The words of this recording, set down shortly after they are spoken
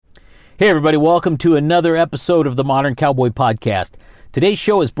Hey everybody, welcome to another episode of the Modern Cowboy Podcast. Today's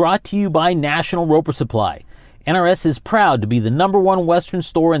show is brought to you by National Roper Supply. NRS is proud to be the #1 Western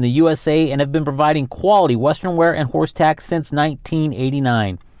store in the USA and have been providing quality Western wear and horse tack since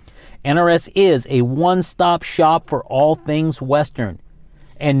 1989. NRS is a one-stop shop for all things Western.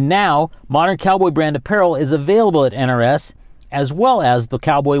 And now, Modern Cowboy brand apparel is available at NRS, as well as the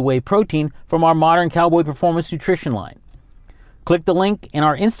Cowboy Whey protein from our Modern Cowboy Performance Nutrition line. Click the link in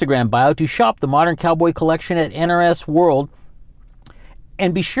our Instagram bio to shop the Modern Cowboy collection at NRS World,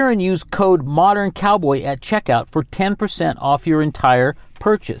 and be sure and use code Modern Cowboy at checkout for 10% off your entire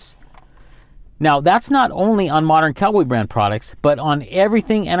purchase. Now, that's not only on Modern Cowboy brand products, but on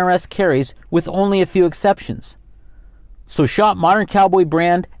everything NRS carries, with only a few exceptions. So shop Modern Cowboy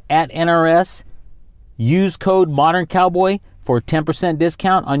brand at NRS, use code Modern Cowboy for a 10%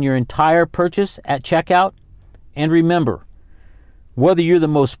 discount on your entire purchase at checkout, and remember, whether you're the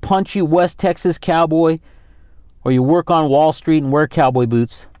most punchy West Texas cowboy or you work on Wall Street and wear cowboy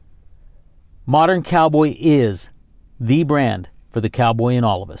boots, Modern Cowboy is the brand for the cowboy in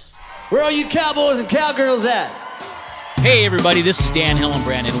all of us. Where are you cowboys and cowgirls at? Hey everybody, this is Dan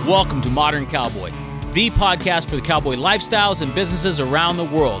Hillenbrand, and welcome to Modern Cowboy, the podcast for the cowboy lifestyles and businesses around the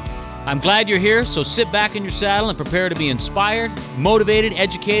world. I'm glad you're here, so sit back in your saddle and prepare to be inspired, motivated,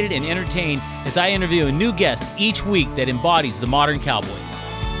 educated, and entertained as I interview a new guest each week that embodies the modern cowboy.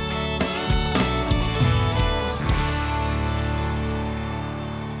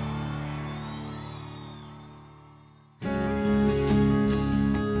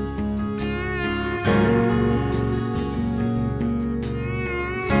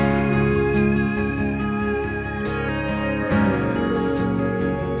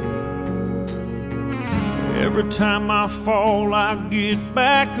 Every time I fall, I get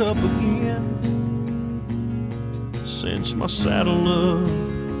back up again. Cinch my saddle up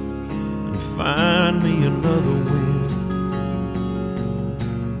and find me another wind.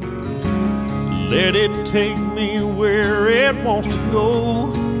 Let it take me where it wants to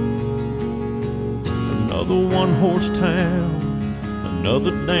go. Another one-horse town,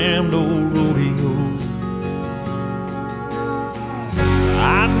 another damned old rodeo.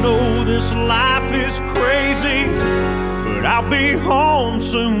 I know this life is crazy, but I'll be home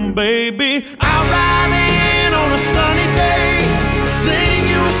soon, baby. I'll ride in on a sunny day, sing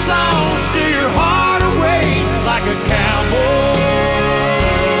you a song, steal your heart away like a cowboy.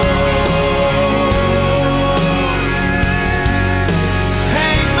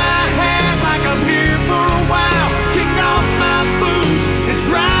 Hang my hat like I'm here for a while, kick off my boots and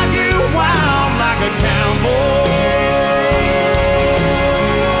drive you wild like a cowboy.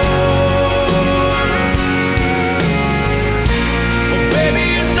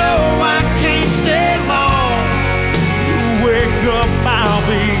 I'll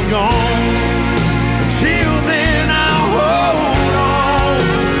be gone. Until then I'll hold on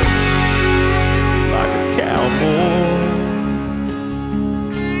like a cowboy.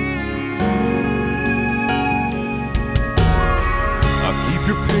 I'll keep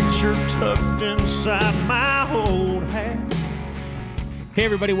your picture tucked inside my old hat. Hey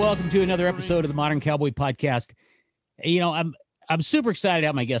everybody, welcome to another episode of the Modern Cowboy Podcast. You know, I'm super excited to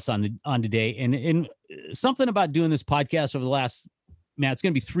have my guests on today, and something about doing this podcast over the last, man, it's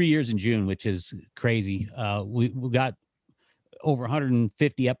going to be 3 years in June, which is crazy. We've got over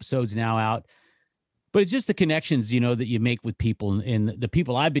 150 episodes now out, but it's just the connections, you know, that you make with people, and the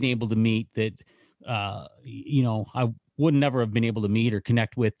people I've been able to meet that, you know, I would never have been able to meet or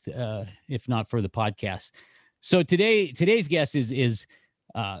connect with if not for the podcast. So today's guest is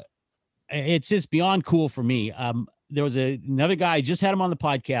it's just beyond cool for me. There was another guy, I just had him on the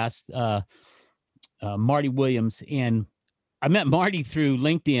podcast, Marty Williams, and I met Marty through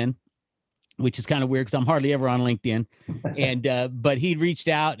LinkedIn, which is kind of weird because I'm hardly ever on LinkedIn. And but he'd reached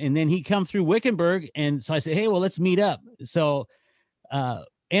out, and then he come through Wickenburg, and so I said, hey, well, let's meet up. So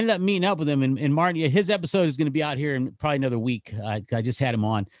ended up meeting up with him, and Marty, his episode is going to be out here in probably another week. I just had him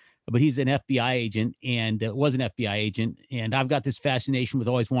on, but he's an FBI agent, and was an FBI agent, and I've got this fascination with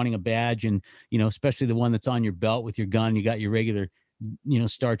always wanting a badge, and you know, especially the one that's on your belt with your gun. You got your regular, you know,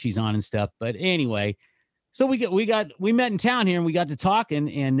 Starchies on and stuff. But anyway. So we met in town here, and we got to talking,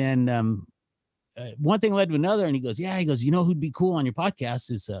 and then one thing led to another, and he goes, you know, who'd be cool on your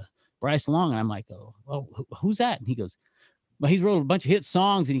podcast is Bryce Long. And I'm like, oh, well, who's that? And he goes, well, he's wrote a bunch of hit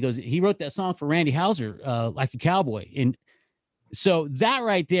songs, and he goes, he wrote that song for Randy Houser, Like a Cowboy. And so that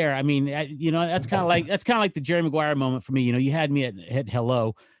right there, I mean, you know, that's kind of like the Jerry Maguire moment for me. You know, you had me at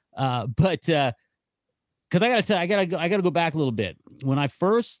hello, but because I gotta tell you, I gotta go back a little bit. When I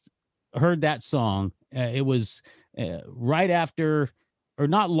first heard that song, it was right after or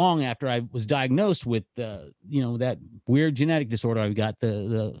not long after I was diagnosed with, that weird genetic disorder I've got,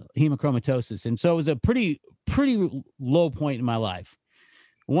 the hemochromatosis. And so it was a pretty low point in my life.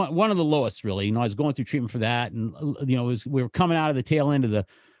 One of the lowest, really. I was going through treatment for that. And, we were coming out of the tail end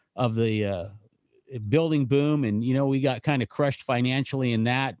of the building boom. And, we got kind of crushed financially in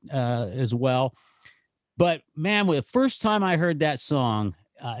that as well. But man, the first time I heard that song,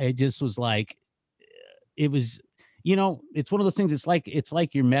 it just was like, it was, it's one of those things. It's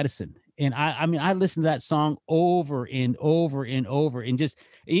like your medicine. And I listened to that song over and over and over. And just,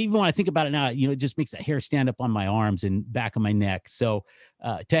 even when I think about it now, it just makes the hair stand up on my arms and back of my neck. So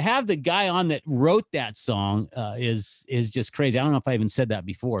to have the guy on that wrote that song is just crazy. I don't know if I even said that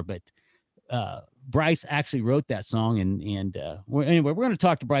before, but Bryce actually wrote that song. And we're going to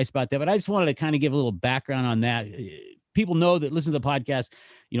talk to Bryce about that. But I just wanted to kind of give a little background on that. People know that listen to the podcast,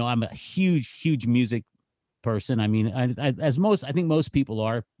 I'm a huge music person. I mean, I think most people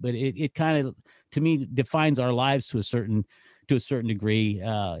are, but it kind of, to me, defines our lives to a certain degree.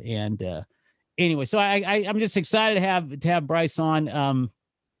 Anyway, so I'm just excited to have Bryce on,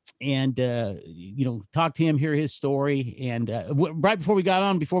 and talk to him, hear his story. And right before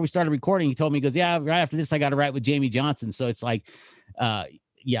we started recording, he told me, he goes, yeah, right after this, I got to write with Jamey Johnson. So it's like,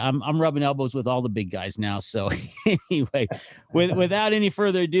 I'm rubbing elbows with all the big guys now. So anyway, without any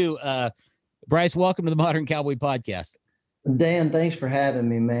further ado, Bryce, welcome to the Modern Cowboy Podcast. Dan, thanks for having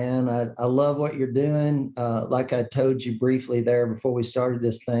me, man. I love what you're doing. Like I told you briefly there before we started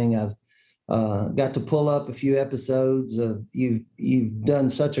this thing, I've got to pull up a few episodes of you've done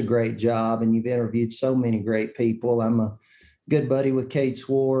such a great job, and you've interviewed so many great people. I'm a good buddy with Kate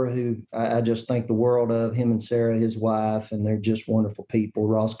Swore, who I just think the world of, him and Sarah, his wife, and they're just wonderful people.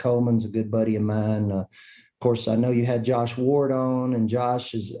 Ross Coleman's a good buddy of mine. Of course, I know you had Josh Ward on, and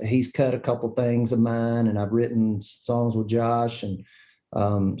he's cut a couple things of mine, and I've written songs with Josh. And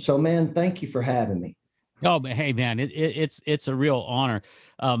so, man, thank you for having me. Oh, but hey, man, it's a real honor.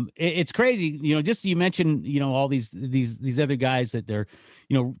 It's crazy, just you mentioned, all these other guys that they're,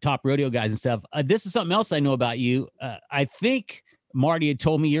 top rodeo guys and stuff. This is something else I know about you. I think Marty had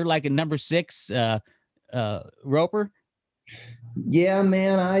told me you're like a number 6 roper. Yeah,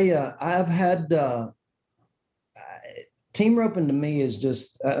 man. I've had team roping to me is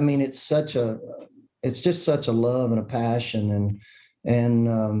just, it's just such a love and a passion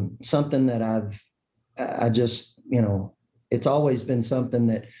and something that it's always been something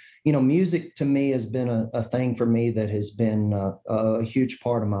that, music to me has been a thing for me that has been a huge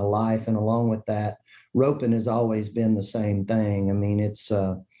part of my life. And along with that, roping has always been the same thing. I mean, it's,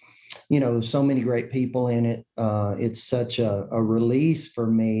 so many great people in it. It's such a release for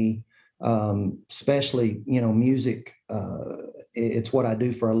me. Especially, music, it's what I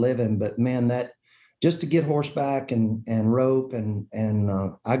do for a living, but man, that just to get horseback and rope and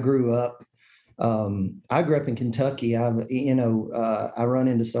I grew up in Kentucky. I run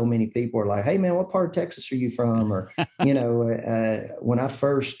into so many people who are like, hey man, what part of Texas are you from? Or, when my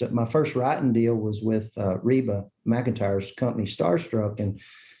first writing deal was with Reba McEntire's company, Starstruck.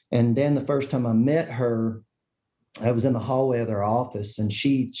 And then the first time I met her, I was in the hallway of their office, and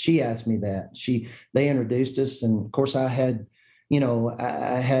she asked me that. They introduced us, and of course I had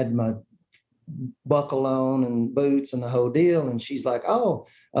my buckle on and boots and the whole deal. And she's like, "Oh,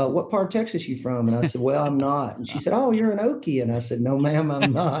 what part of Texas you from?" And I said, "Well, I'm not." And she said, "Oh, you're an Okie." And I said, "No, ma'am,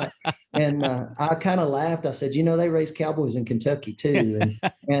 I'm not." And I kind of laughed. I said, "They raise cowboys in Kentucky too."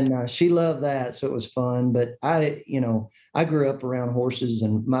 And she loved that, so it was fun. But I grew up around horses,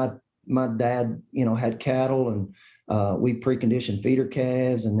 and my dad, had cattle, and we preconditioned feeder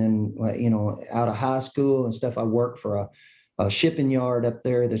calves. And then, out of high school and stuff, I worked for a shipping yard up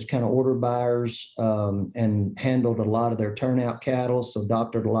there that's kind of order buyers, and handled a lot of their turnout cattle. So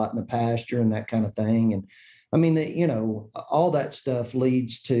doctored a lot in the pasture and that kind of thing. And I mean, all that stuff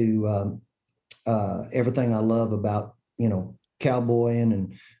leads to everything I love about, cowboying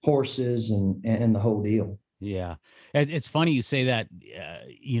and horses and the whole deal. Yeah. It's funny you say that,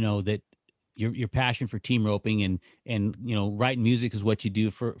 that your passion for team roping and writing music is what you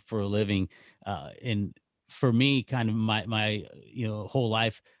do for a living. And for me, kind of my whole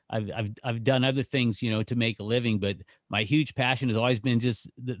life, I've done other things, to make a living, but my huge passion has always been just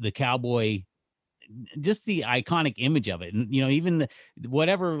the cowboy, just the iconic image of it. And, even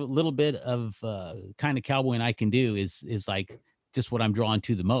whatever little bit of kind of cowboying I can do is like just what I'm drawn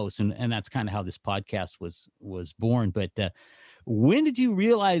to the most. And that's kind of how this podcast was born. But when did you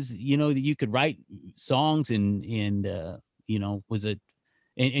realize, that you could write songs and was it,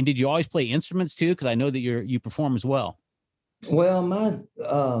 and did you always play instruments too? Cause I know that you perform as well. Well, my,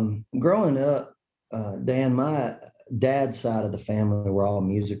 growing up, Dan, dad's side of the family were all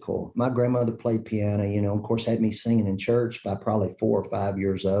musical. My grandmother played piano, of course, had me singing in church by probably 4 or 5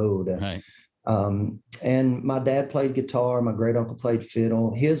 years old. Right. And my dad played guitar. My great uncle played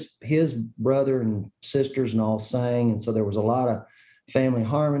fiddle. His brother and sisters and all sang. And so there was a lot of family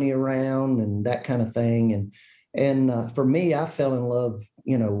harmony around and that kind of thing. And for me, I fell in love,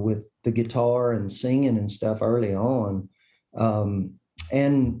 with the guitar and singing and stuff early on.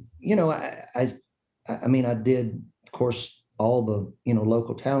 And, I mean, I did, of course, all the,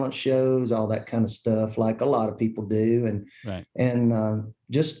 local talent shows, all that kind of stuff, like a lot of people do. And, Right. and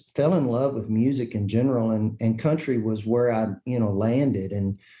just fell in love with music in general. And country was where I, landed.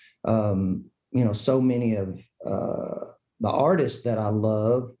 And, so many of the artists that I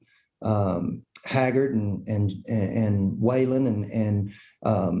love, Haggard and Waylon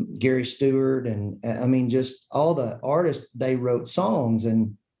and Gary Stewart. And I mean, just all the artists, they wrote songs,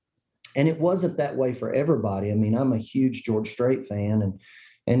 and it wasn't that way for everybody. I mean, I'm a huge George Strait fan,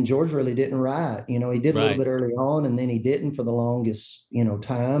 and George really didn't write. He did a little bit early on, and then he didn't for the longest,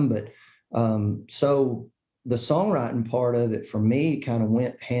 time. But so the songwriting part of it for me kind of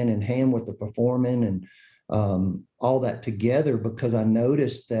went hand in hand with the performing and all that together, because I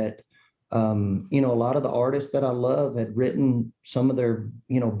noticed that a lot of the artists that I love had written some of their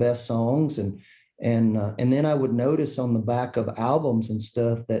best songs, and then I would notice on the back of albums and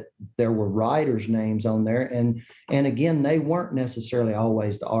stuff that there were writers' names on there. And again, they weren't necessarily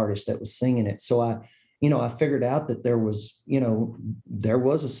always the artist that was singing it. So I figured out that there was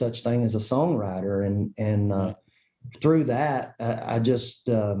a such thing as a songwriter. And through that, I just,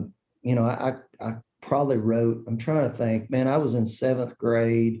 I probably wrote, I'm trying to think, man, I was in 7th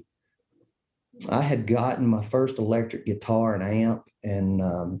grade. I had gotten my first electric guitar and amp,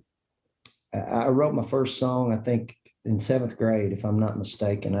 and I wrote my first song, I think, in 7th grade, if I'm not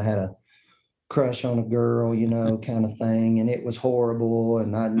mistaken. I had a crush on a girl, kind of thing, and it was horrible.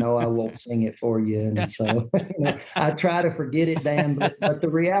 And I know I won't sing it for you. And so I try to forget it, Dan, but the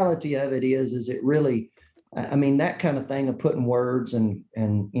reality of it is it really, I mean, that kind of thing of putting words and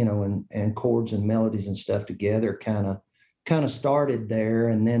chords and melodies and stuff together kind of started there.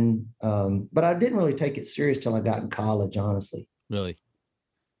 And then, but I didn't really take it serious till I got in college, honestly. Really?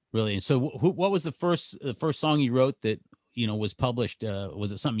 And so what was the first song you wrote that, was published?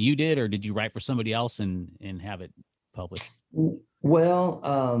 Was it something you did, or did you write for somebody else and have it published?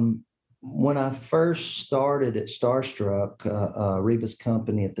 Well, when I first started at Starstruck, Reba's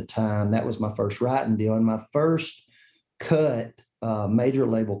company at the time, that was my first writing deal. And my first cut, major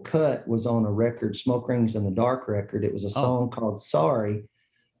label cut, was on a record, Smoke Rings in the Dark record. It was a song called Sorry,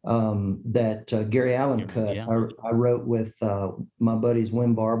 that Gary Allan cut. Yeah. I wrote with my buddies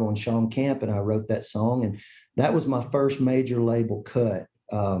Win Barble and Sean Camp, and I wrote that song, and that was my first major label cut.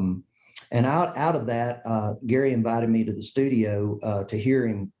 And out of that, Gary invited me to the studio to hear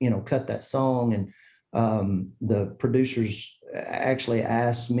him, cut that song. And the producers actually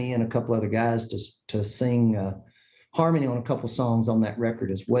asked me and a couple other guys to sing harmony on a couple songs on that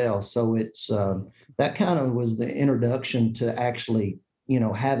record as well. So it's that kind of was the introduction to actually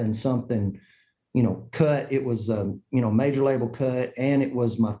having something, cut. It was major label cut, and it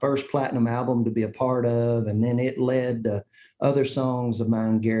was my first platinum album to be a part of. And then it led to other songs of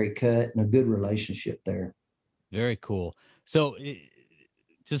mine Gary cut, and a good relationship there. Very cool. So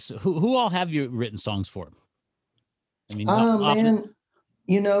just who all have you written songs for? I mean, man,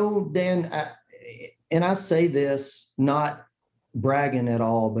 Dan, and I say this not bragging at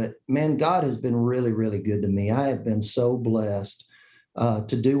all, but man, God has been really, really good to me. I have been so blessed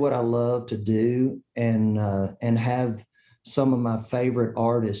to do what I love to do, and have some of my favorite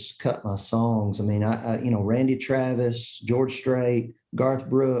artists cut my songs. I mean, I Randy Travis, George Strait, Garth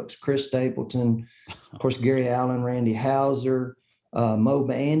Brooks, Chris Stapleton, of course, Gary Allan, Randy Houser, Mo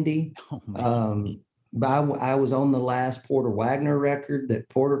Bandy. I was on the last Porter Wagner record that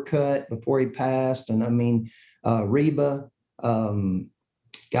Porter cut before he passed. And I mean, Reba,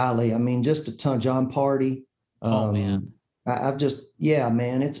 golly, I mean, just a ton, John Party. Man. I've just,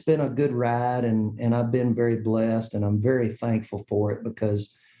 man, it's been a good ride, and I've been very blessed, and I'm very thankful for it,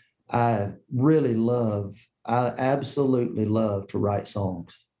 because I absolutely love to write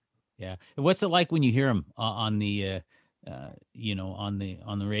songs. Yeah. And what's it like when you hear them on the,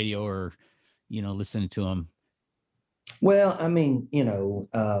 on the radio, or, listening to them? Well, I mean,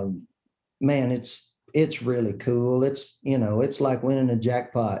 man, it's really cool. It's, it's like winning a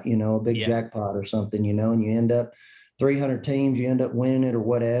jackpot, a big jackpot or something, and you end up 300 teams, you end up winning it or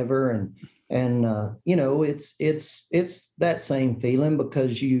whatever. And it's that same feeling,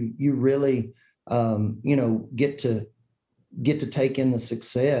 because you really, get to get to take in the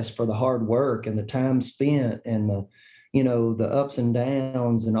success for the hard work and the time spent and the, the ups and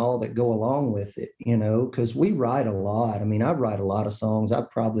downs and all that go along with it, because we write a lot. I mean, I write a lot of songs. I've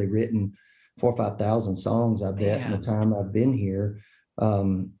probably written 4,000 or 5,000 songs, I bet, in the time I've been here. I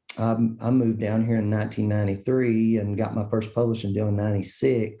moved down here in 1993 and got my first publishing deal in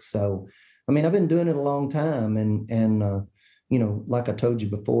 96. So, I mean, I've been doing it a long time, and like I told you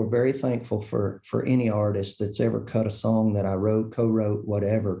before, very thankful for any artist that's ever cut a song that I wrote, co-wrote,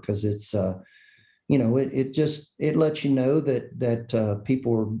 whatever, because it's it lets you know that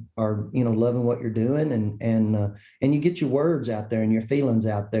people are loving what you're doing, and you get your words out there and your feelings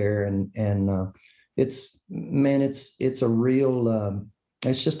out there, and it's a real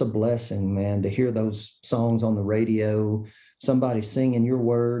it's just a blessing, man, to hear those songs on the radio, somebody singing your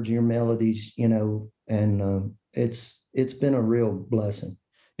words, your melodies, and it's been a real blessing.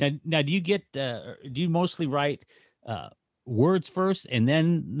 Now, do you mostly write words first and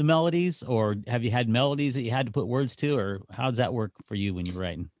then the melodies, or have you had melodies that you had to put words to, or how does that work for you when you're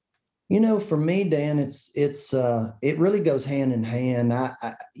writing? For me, Dan, it really goes hand in hand.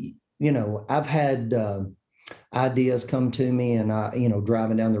 I've had ideas come to me, and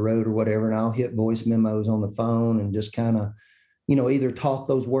driving down the road or whatever, and I'll hit voice memos on the phone and just kind of, either talk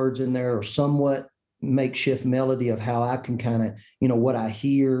those words in there or somewhat makeshift melody of how I can kind of, what I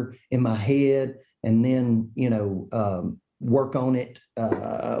hear in my head, and then, work on it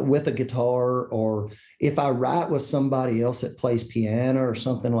with a guitar, or if I write with somebody else that plays piano or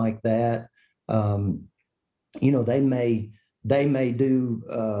something like that, they may do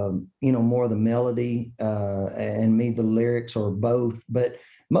more of the melody and me the lyrics, or both, but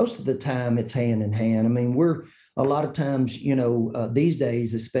most of the time it's hand in hand. I mean, a lot of times, these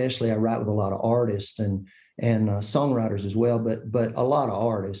days especially, I write with a lot of artists and songwriters as well, but a lot of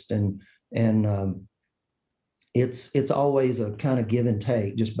artists, and it's always a kind of give and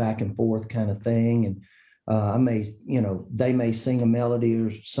take, just back and forth kind of thing. And I may, they may sing a melody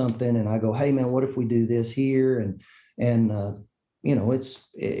or something, and I go, hey man, what if we do this here? And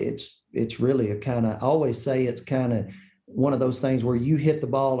it's really a kind of, I always say it's kind of one of those things where you hit the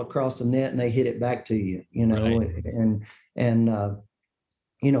ball across the net and they hit it back to you, Right.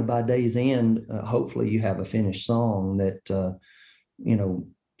 and by day's end, hopefully you have a finished song that,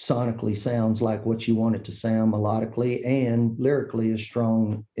 sonically sounds like what you want it to sound, melodically and lyrically as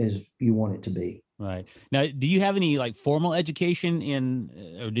strong as you want it to be. Right. Now, do you have any like formal education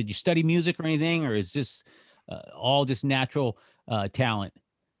or did you study music or anything, or is this all just natural talent?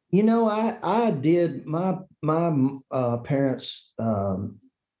 I did. My parents,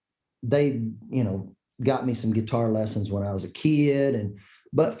 they, got me some guitar lessons when I was a kid,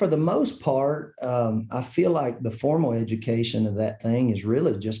 but for the most part, I feel like the formal education of that thing has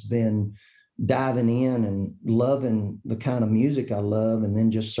really just been diving in and loving the kind of music I love, and then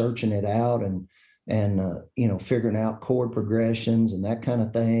just searching it out and figuring out chord progressions and that kind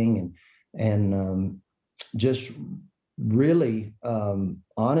of thing, and just really,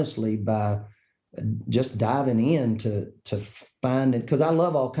 honestly, by just diving in to find it, because I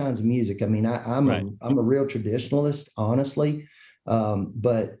love all kinds of music. I mean, I'm a real traditionalist, honestly,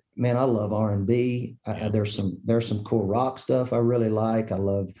 but man, I love R&B. There's some cool rock stuff I really like. I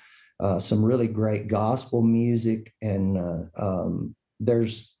love some really great gospel music, and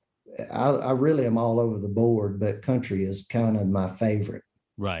I really am all over the board, but country is kind of my favorite.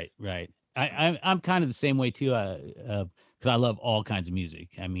 Right. I'm kind of the same way too, because I love all kinds of music.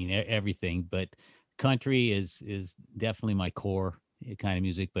 I mean, everything, but country is definitely my core kind of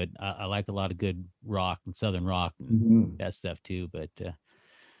music. But I like a lot of good rock and Southern rock and that stuff too. But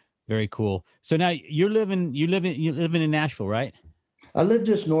very cool. So now you're living in Nashville, right? I live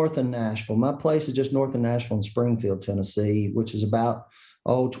just north of Nashville. My place is just north of Nashville in Springfield, Tennessee, which is about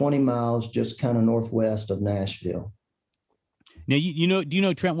 20 miles just kind of northwest of Nashville. Now, do you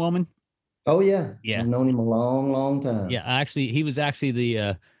know Trent Wellman? Oh yeah. Yeah. I've known him a long, long time. Yeah. He was actually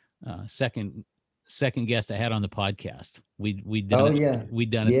the second guest I had on the podcast. We'd done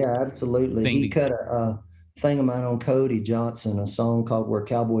it. Yeah, absolutely. He cut a thing of mine on Cody Johnson, a song called "Where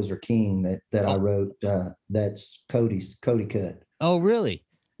Cowboys Are King" that I wrote. That's Cody cut. Oh, really?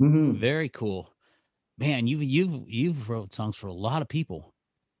 Mm-hmm. Very cool, man. You've wrote songs for a lot of people.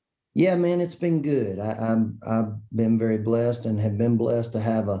 Yeah, man, it's been good. I've been very blessed, and have been blessed to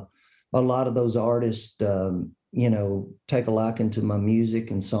have a lot of those artists, take a liking to my music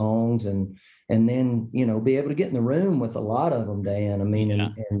and songs, and then, be able to get in the room with a lot of them, Dan. I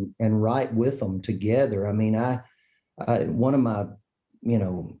mean, and write with them together. I mean, I one of my,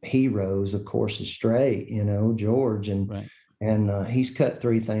 heroes, of course, is Strait, George, and right. and he's cut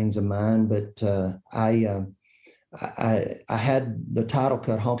 3 things of mine, but I had the title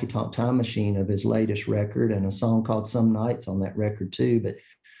cut Honky Tonk Time Machine of his latest record, and a song called Some Nights on that record too. But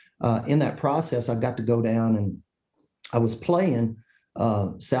in that process, I got to go down, and I was playing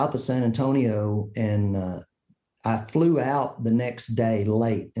south of San Antonio, and I flew out the next day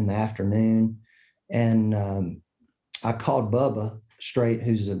late in the afternoon, and I called Bubba Strait,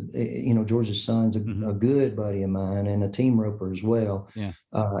 who's George's son's a good buddy of mine and a team roper as well,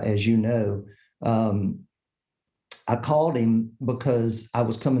 as you know. I called him because I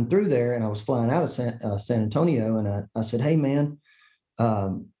was coming through there and I was flying out of San Antonio, and I said, "Hey man,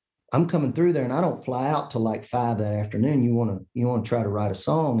 I'm coming through there and I don't fly out till like 5 that afternoon. You want to try to write a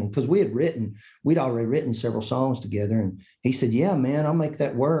song?" And because we'd already written several songs together. And he said, "Yeah, man, I'll make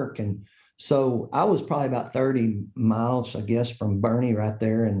that work." And so I was probably about 30 miles, I guess, from Bernie right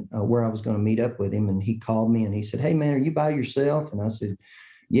there, and where I was going to meet up with him. And he called me and he said, "Hey man, are you by yourself?" And I said,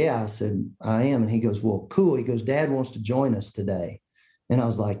 "Yeah." I said, "I am." And he goes, "Well, cool." He goes, "Dad wants to join us today." And I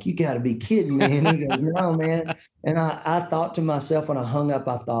was like, "You got to be kidding me." And he goes, "No, man." And I thought to myself when I hung up,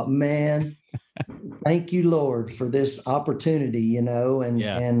 I thought, man, thank you, Lord, for this opportunity,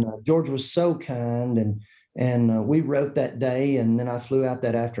 and George was so kind, and we wrote that day, and then I flew out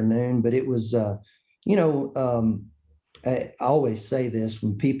that afternoon. But it was, I always say this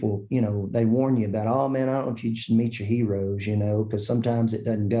when people, they warn you about, "Oh man, I don't know if you should meet your heroes," because sometimes it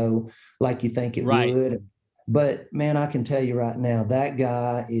doesn't go like you think it would. But man, I can tell you right now, that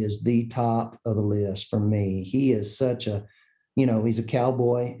guy is the top of the list for me. He is such a, he's a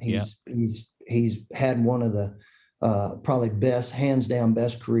cowboy. He's had one of the probably hands down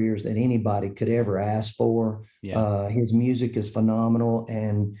best careers that anybody could ever ask for. His music is phenomenal,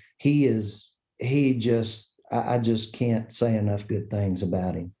 and I just can't say enough good things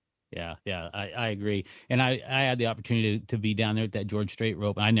about him. Yeah, I agree. And I had the opportunity to be down there at that George Strait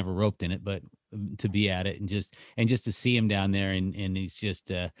rope. I never roped in it, but to be at it and just to see him down there, and he's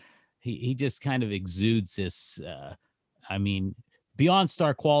just he just kind of exudes this beyond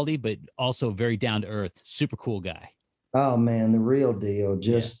star quality, but also very down to earth, super cool guy. Oh man, the real deal.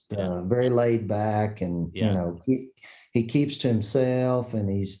 Just very laid back, and he keeps to himself, and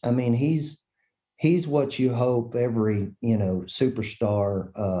he's what you hope every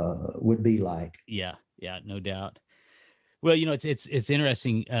superstar would be like. Yeah, no doubt. Well, it's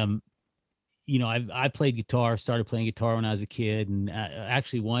interesting. I played guitar, started playing guitar when I was a kid, and I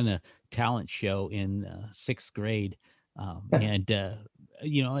actually won a talent show in 6th grade. And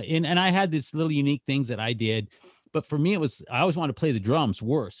I had this little unique things that I did, but for me, I always wanted to play the drums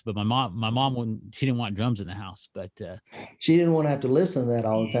worse, but my mom she didn't want drums in the house, but she didn't want to have to listen to that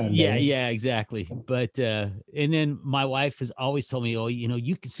all the time. Yeah, exactly. But and then my wife has always told me, "Oh,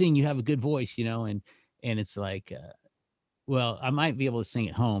 you can sing, you have a good voice," and it's like, well, I might be able to sing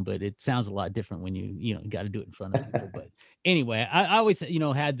at home, but it sounds a lot different when you got to do it in front of people. But anyway, I always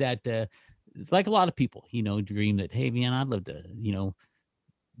had that like a lot of people, dream that, hey man, I'd love to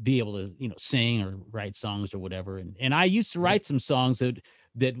be able to sing or write songs or whatever. And I used to write some songs that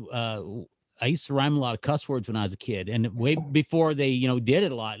I used to rhyme a lot of cuss words when I was a kid, and way before they did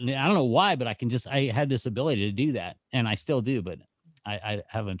it a lot. And I don't know why, but I had this ability to do that, and I still do, but I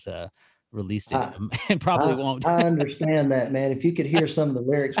haven't released it and probably won't. I understand that, man. If you could hear some of the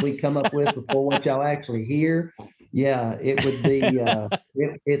lyrics we come up with before what y'all actually hear, it would be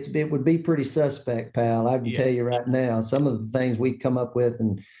it would be pretty suspect, pal. I can tell you right now, some of the things we come up with,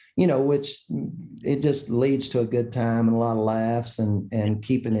 and which it just leads to a good time and a lot of laughs, and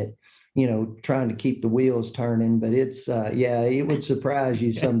keeping it, trying to keep the wheels turning. But it's it would surprise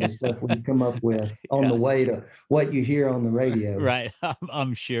you, some of the stuff we come up with on the way to what you hear on the radio. Right.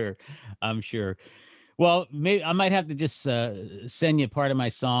 I'm sure. Well, maybe I might have to just send you part of my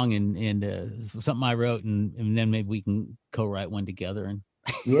song and something I wrote, and then maybe we can co-write one together. And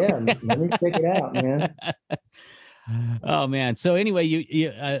let me check it out, man. Oh man. So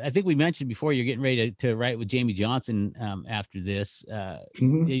anyway, I think we mentioned before you're getting ready to write with Jamey Johnson after this. Have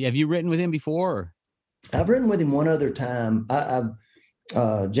you written with him before? Or? I've written with him one other time.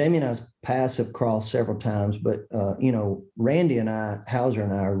 Jamey and I's paths have crossed several times, but Randy and Hauser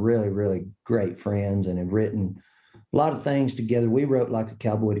and I are really, really great friends and have written a lot of things together. We wrote Like a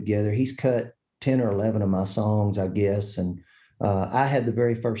Cowboy together. He's cut 10 or 11 of my songs, I guess. And I had the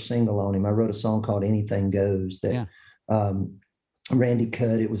very first single on him. I wrote a song called Anything Goes that Randy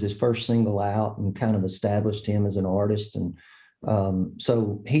cut. It was his first single out and kind of established him as an artist. And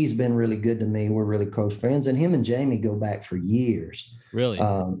So he's been really good to me. We're really close friends, and him and Jamie go back for years. Really?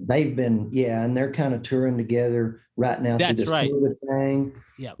 They've been, yeah, and they're kind of touring together right now through That's this right. COVID thing.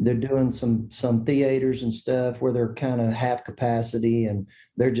 Yeah. They're doing some theaters and stuff where they're kind of half capacity, and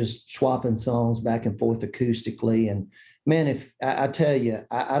they're just swapping songs back and forth acoustically. And man, if I tell you,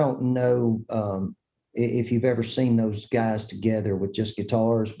 I don't know if you've ever seen those guys together with just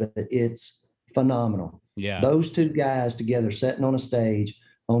guitars, but it's phenomenal. Yeah. Those two guys together sitting on a stage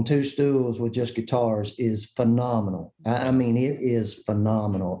on two stools with just guitars is phenomenal. I mean, it is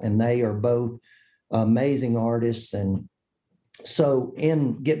phenomenal. And they are both amazing artists. And so,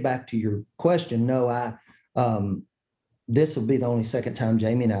 get back to your question, no, this will be the only second time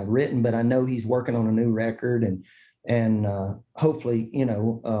Jamie and I've written, but I know he's working on a new record, and hopefully,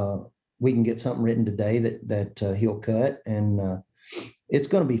 we can get something written today that he'll cut, and it's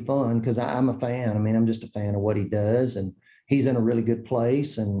going to be fun because I'm a fan. I mean, I'm just a fan of what he does, and he's in a really good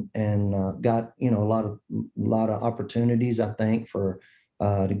place, and got a lot of opportunities, I think, for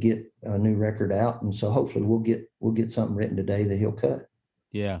to get a new record out, and so hopefully we'll get something written today that he'll cut.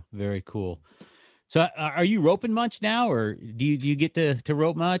 Yeah, very cool. So, are you roping much now, or do you get to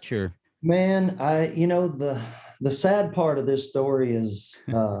rope much, or? Man, the sad part of this story is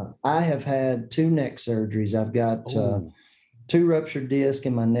I have had 2 neck surgeries. I've got 2 ruptured discs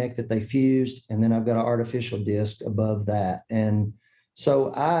in my neck that they fused, and then I've got an artificial disc above that. And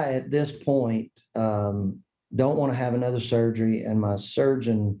so I, at this point, don't want to have another surgery. And my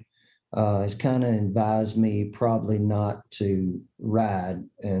surgeon has kind of advised me probably not to ride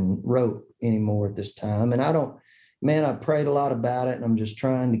and rope anymore at this time. And I prayed a lot about it, and I'm just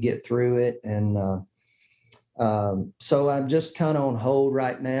trying to get through it. And so I'm just kind of on hold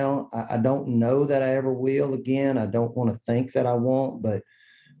right now. I don't know that I ever will again. I don't want to think that I won't, but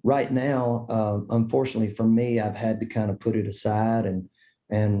right now, unfortunately for me, I've had to kind of put it aside, and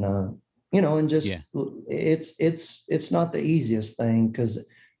just, it's not the easiest thing, because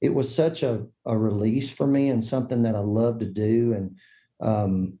it was such a release for me and something that I love to do.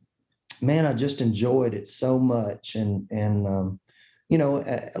 And, man, I just enjoyed it so much. And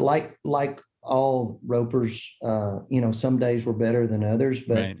like all ropers, some days were better than others,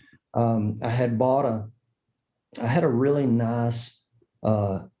 but Right. I had a really nice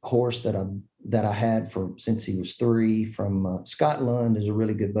horse that I had since he was 3 from Scott Lund is a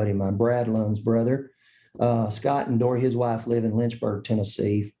really good buddy of mine, Brad Lund's brother. Scott and Dory, his wife, live in Lynchburg,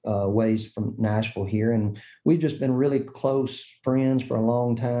 Tennessee, ways from Nashville here. And we've just been really close friends for a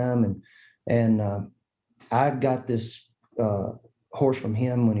long time. And I got this horse from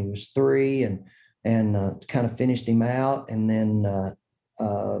him when he was 3, and kind of finished him out. And then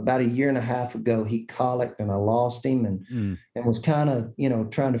about a year and a half ago, he colicked, and I lost him, and was kind of,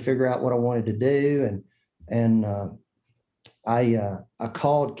 trying to figure out what I wanted to do. And I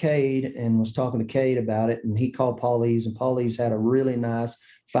called Cade and was talking to Cade about it, and he called Paul Eves, and Paul Eves had a really nice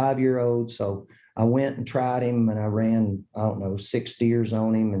 5-year-old. So I went and tried him, and I ran, 6 steers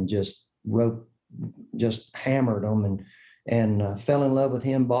on him, and just hammered him, and fell in love with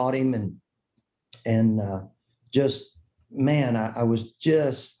him, bought him, and just, man, I was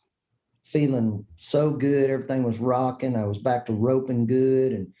just feeling so good. Everything was rocking. I was back to roping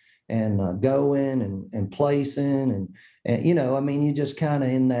good, and going and placing, and you just kind of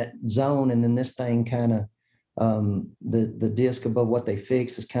in that zone. And then this thing kind of, the disc above what they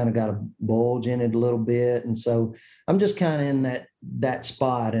fixed has kind of got a bulge in it a little bit. And so I'm just kind of in that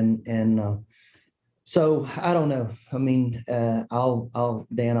spot. And so I don't know. I mean,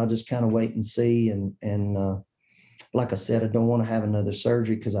 I'll just kind of wait and see. And like I said, I don't want to have another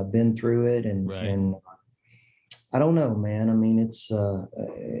surgery because I've been through it. And I don't know, man. I mean, it's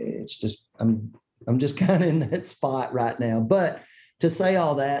just, I'm just kind of in that spot right now. But to say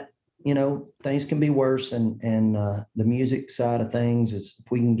all that, things can be worse. And the music side of things is,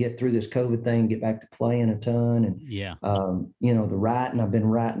 if we can get through this COVID thing, get back to playing a ton, and the writing, I've been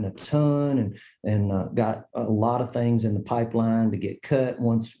writing a ton, and got a lot of things in the pipeline to get cut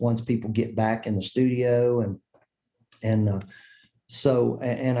once people get back in the studio, So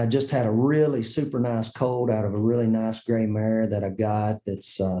I just had a really super nice colt out of a really nice gray mare that I got,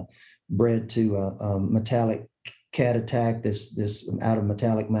 that's bred to a metallic cat attack, this out of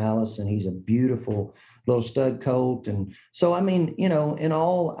Metallic Malice, and he's a beautiful little stud colt. And so, I mean, in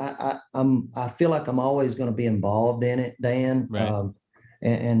all, I feel like I'm always going to be involved in it, Dan. Right.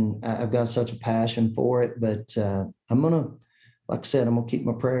 And I've got such a passion for it, but I'm going to, like I said, I'm going to keep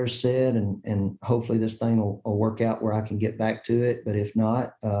my prayers said, and hopefully this thing will work out where I can get back to it. But if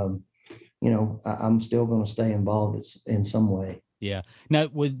not, I'm still going to stay involved in some way. Yeah. Now,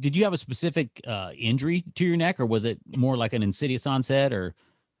 did you have a specific injury to your neck, or was it more like an insidious onset? Or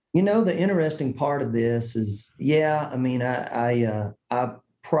The interesting part of this is, yeah, I mean, I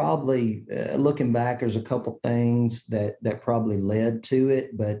probably looking back, there's a couple things that probably led to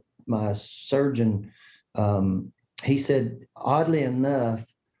it, but my surgeon, he said, oddly enough,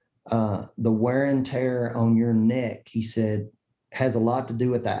 the wear and tear on your neck, he said, has a lot to do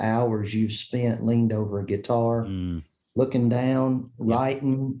with the hours you've spent leaned over a guitar, looking down,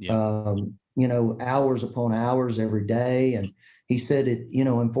 writing, hours upon hours every day. And he said it,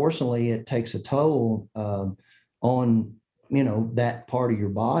 unfortunately, it takes a toll on, that part of your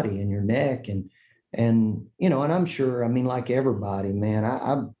body and your neck. And I'm sure, I mean, like everybody, man,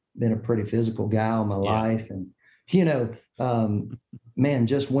 I've been a pretty physical guy all my life. And, man,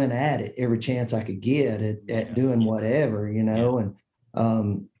 just went at it every chance I could get at doing whatever, and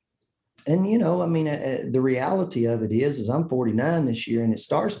I mean, the reality of it is I'm 49 this year, and it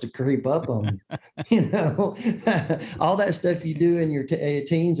starts to creep up on me. All that stuff you do in your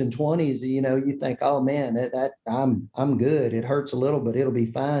teens and 20s. You think, oh man, that I'm good. It hurts a little, but it'll be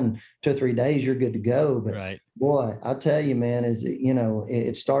fine. 2 or 3 days, you're good to go. But boy, I tell you, man,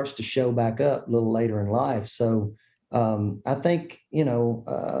 it starts to show back up a little later in life. So I think I'm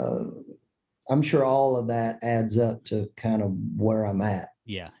sure all of that adds up to kind of where I'm at.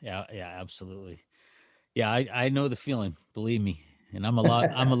 Yeah, absolutely. Yeah, I know the feeling, believe me. And I'm a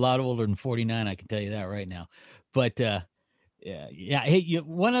lot older than 49. I can tell you that right now. But yeah. Hey,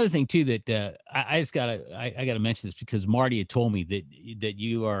 one other thing too that I just gotta mention this, because Marty had told me that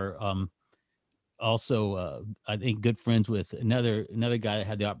you are also I think good friends with another guy that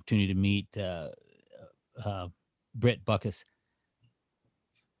had the opportunity to meet Brett Buckus.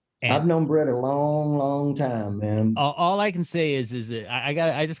 And I've known Brett a long, long time, man. All I can say is that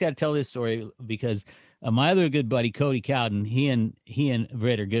I just got to tell this story because my other good buddy Cody Cowden, he and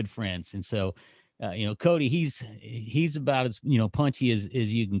Brett are good friends, and so Cody, he's about as punchy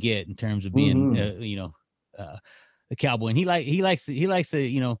as you can get in terms of being a cowboy, and he likes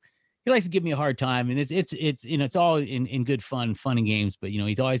to give me a hard time, and it's all in good fun and games, but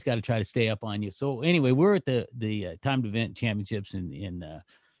he's always got to try to stay up on you. So anyway, we're at the timed event championships in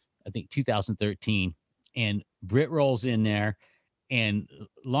I think 2013, and Britt rolls in there, and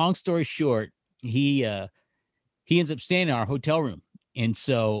long story short, he ends up staying in our hotel room. And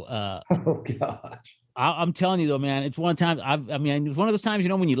so, oh gosh, I'm telling you though, man, it's one time it's one of those times,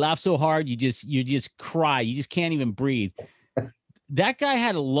 when you laugh so hard, you just cry, you just can't even breathe. That guy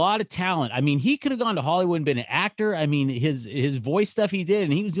had a lot of talent. I mean, he could have gone to Hollywood and been an actor. I mean, his voice stuff he did,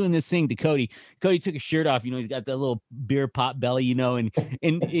 and he was doing this thing to Cody. Cody took his shirt off. He's got that little beer pot belly, and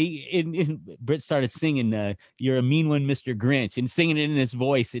Britt started singing, "You're a Mean One, Mr. Grinch," and singing it in this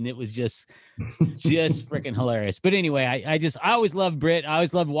voice, and it was just freaking hilarious. But anyway, I always loved Britt. I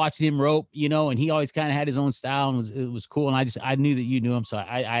always loved watching him rope, and he always kind of had his own style, and it was cool. And I knew that you knew him, so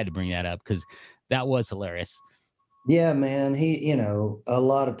I had to bring that up because that was hilarious. Yeah, man. He, a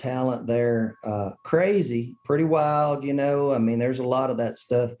lot of talent there. Crazy, pretty wild, I mean, there's a lot of that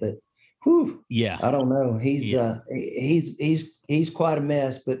stuff that, I don't know. He's quite a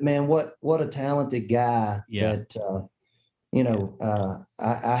mess, but man, what a talented guy that,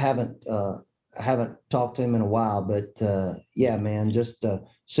 I haven't talked to him in a while, but yeah, man, just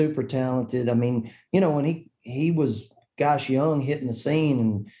super talented. I mean, when he was young, hitting the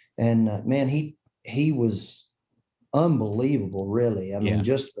scene, and man, he was unbelievable, really. I mean,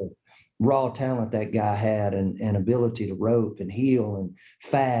 just the raw talent that guy had, and ability to rope and heel and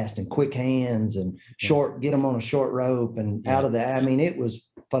fast and quick hands and get him on a short rope and out of that. I mean, it was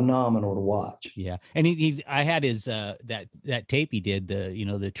phenomenal to watch. Yeah. And I had his that tape he did,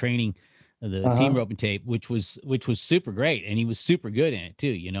 the training, the team roping tape, which was super great, and he was super good in it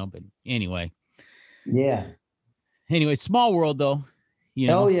too, but anyway. Yeah. Anyway, small world though.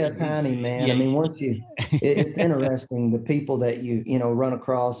 Oh yeah, tiny, man. Yeah. I mean, once it's interesting, the people that you run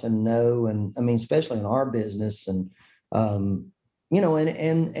across and know, and I mean, especially in our business, and and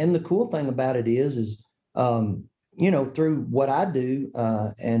the cool thing about it is through what I do,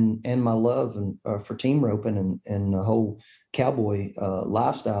 and my love and for team roping and the whole cowboy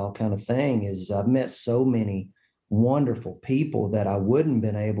lifestyle kind of thing, is I've met so many wonderful people that I wouldn't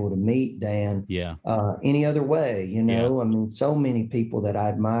been able to meet, Dan, any other way. I mean, so many people that I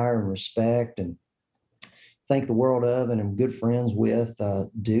admire and respect and think the world of, and am good friends with,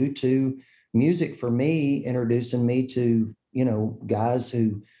 due to music, for me, introducing me to guys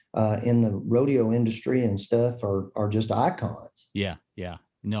who in the rodeo industry and stuff are just icons. Yeah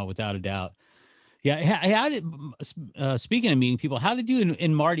no, without a doubt. How did speaking of meeting people, how did you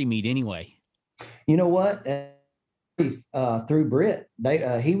and Marty meet anyway? You know what? through Britt.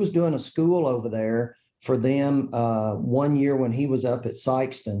 He was doing a school over there for them 1 year when he was up at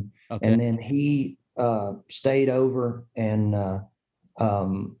Sykeston, and then he stayed over and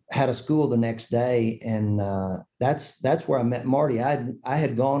had a school the next day, and that's where I met Marty. I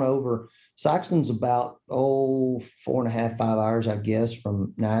had gone over. Sykeston's about 4.5, 5 hours, I guess,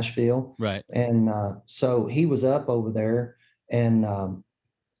 from Nashville, right? And so he was up over there, and I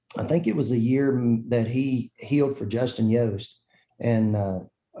think it was the year that he healed for Justin Yost, and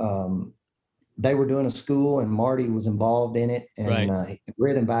they were doing a school, and Marty was involved in it, and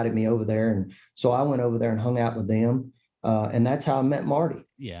Britt invited me over there, and so I went over there and hung out with them. And that's how I met Marty.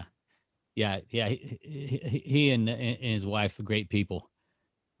 Yeah. He and his wife are great people.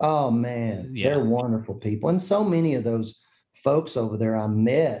 Oh man, they're wonderful people. And so many of those folks over there I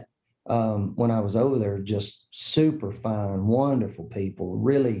met when I was over there, just super fine, wonderful people,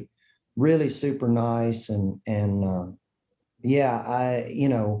 really, really super nice. And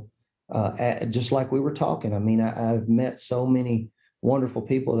just like we were talking, I mean, I've met so many wonderful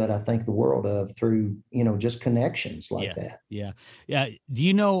people that I think the world of through, just connections like that. Yeah. Do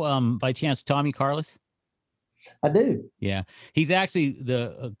you know, by chance, Tommy Carlos? I do. Yeah. He's actually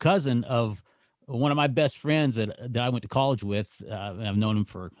the cousin of one of my best friends that I went to college with. I've known him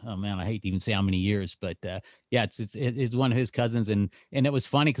for, I hate to even say how many years, but it's one of his cousins. And it was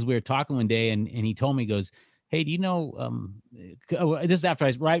funny because we were talking one day and he told me, he goes, hey, do you know, this is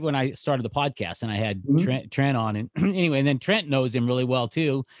after right when I started the podcast and I had Trent on, and anyway, and then Trent knows him really well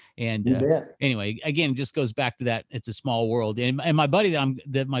too. And anyway, again, it just goes back to that. It's a small world. And my buddy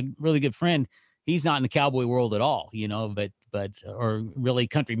that my really good friend, he's not in the cowboy world at all, but or really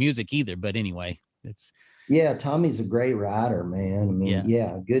country music either. But anyway, Tommy's a great rider, man. I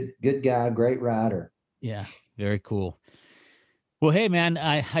mean, good guy, great rider. Yeah. Very cool. Well, hey man,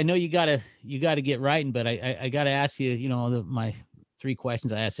 I know you gotta get writing, but I gotta ask you, my 3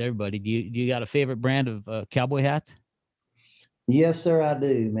 questions I ask everybody. Do you got a favorite brand of cowboy hats? Yes, sir, I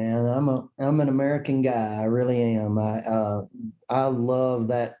do, man. I'm an American guy. I really am. I love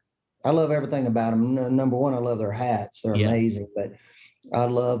that. I love everything about them. Number one, I love their hats. They're amazing. But I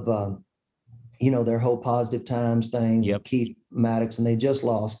love, their whole Positive Times thing. Yep. Keith Maddox, and they just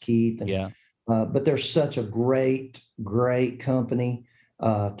lost Keith. And, but they're such a great company.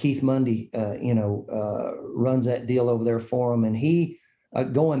 Keith Mundy, runs that deal over there for them. And he,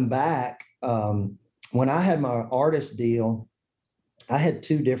 going back, when I had my artist deal, I had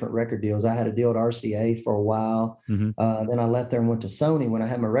 2 different record deals. I had a deal at RCA for a while. Then I left there and went to Sony. When I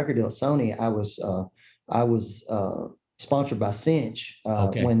had my record deal at Sony, I was sponsored by Cinch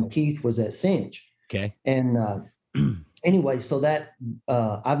when Keith was at Cinch. Okay. And anyway, so that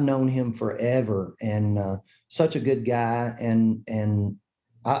I've known him forever, and such a good guy. And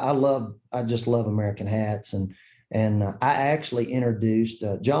I just love American hats. And I actually introduced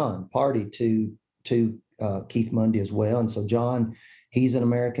John Party to Keith Mundy as well. And so John, he's an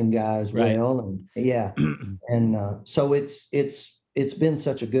American guy as well. And and so it's been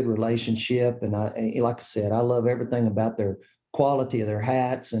such a good relationship. And like I said, I love everything about their quality of their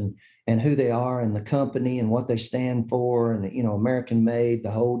hats and who they are and the company and what they stand for, and American made, the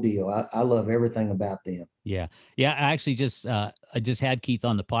whole deal. I love everything about them. Yeah. I actually I just had Keith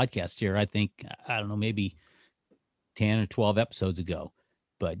on the podcast here. I think, I don't know, maybe 10 or 12 episodes ago.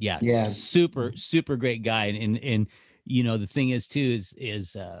 But super, super great guy. And the thing is too,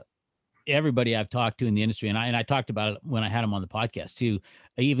 is everybody I've talked to in the industry, and I talked about it when I had him on the podcast too,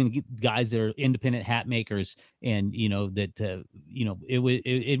 even guys that are independent hat makers, and,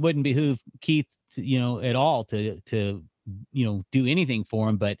 it wouldn't behoove Keith, at all to do anything for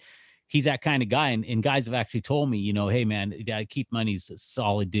him, but he's that kind of guy. And guys have actually told me, hey man, Keith Mundy's a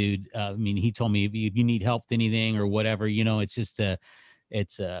solid dude. I mean, he told me if you need help with anything or whatever, it's just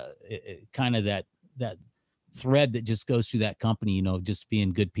it's kind of that thread that just goes through that company, just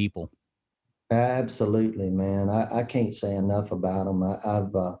being good people. Absolutely, man. I can't say enough about them. I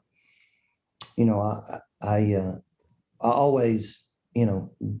always,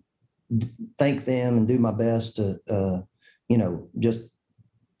 thank them and do my best to, just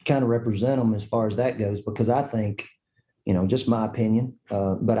kind of represent them as far as that goes, because I think, just my opinion,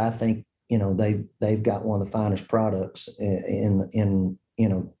 but I think, they've got one of the finest products in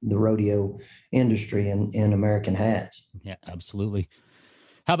the rodeo industry and in American hats. Yeah, absolutely.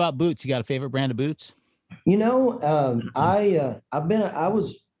 How about boots? You got a favorite brand of boots? I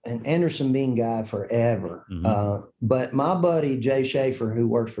was an Anderson Bean guy forever. But my buddy Jay Schaefer, who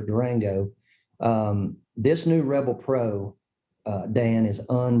works for Durango, this new Rebel Pro, Dan, is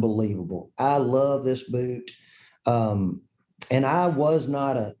unbelievable. I love this boot. and I was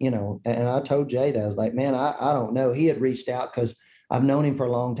not and I told Jay that I was like, man, I don't know. He had reached out because I've known him for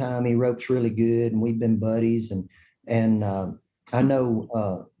a long time. He ropes really good, and we've been buddies. And I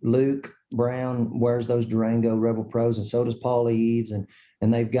know Luke Brown wears those Durango Rebel Pros, and so does Paul Eves, and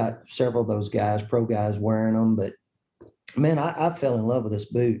they've got several of those guys, pro guys, wearing them. But man, I fell in love with this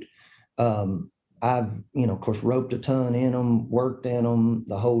boot. I've, of course, roped a ton in them, worked in them,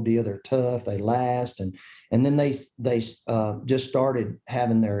 the whole deal. They're tough, they last, and then they just started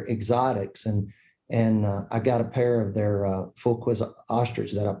having their exotics, and I got a pair of their Full Quiz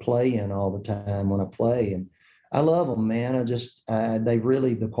Ostrich that I play in all the time when I play, and I love them, man.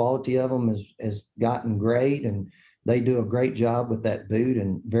 The quality of them has gotten great, and they do a great job with that boot,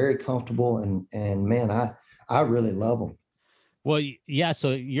 and very comfortable, and man, I really love them. Well, yeah.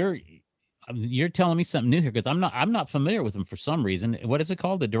 So you're telling me something new here, because I'm not familiar with them for some reason. What is it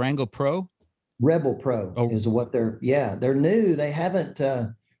called? The Durango Pro? Rebel Pro is what they're new. They haven't,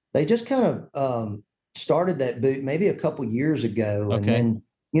 they just kind of started that boot maybe a couple years ago. Okay. And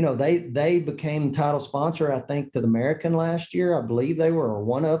then, they became title sponsor, I think, to the American last year. I believe they were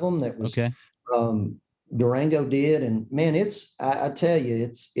one of them that was, okay. Durango did. And man, I tell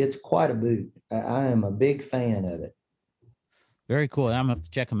you, it's quite a boot. I am a big fan of it. Very cool. I'm gonna have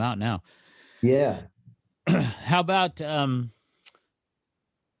to check them out now. Yeah. How about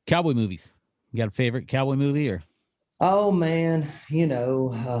cowboy movies? You got a favorite cowboy movie? Or Oh man, I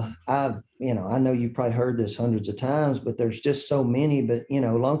know you've probably heard this hundreds of times, but there's just so many. But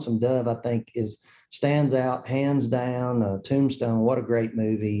Lonesome Dove, I think, stands out hands down. Tombstone, what a great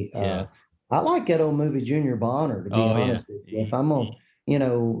movie. Yeah. I like that old movie Junior Bonner, to be honest with you. If I'm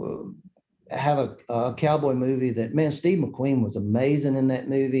gonna, have a cowboy movie, that, man, Steve McQueen was amazing in that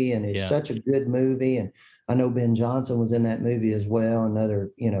movie, and it's such a good movie. And I know Ben Johnson was in that movie as well,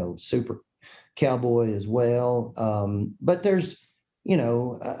 another super cowboy as well. But there's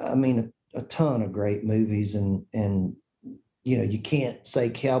a ton of great movies, and you can't say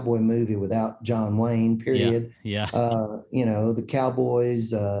cowboy movie without John Wayne, period. Yeah. The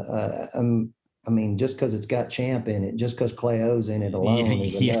Cowboys, just because it's got Champ in it, just because Cleo's in it alone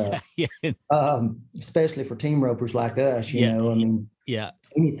is enough. Yeah. Especially for team ropers like us,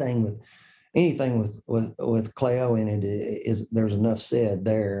 anything with Cleo in it is, there's enough said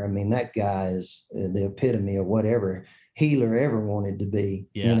there. I mean, that guy is the epitome of whatever healer ever wanted to be.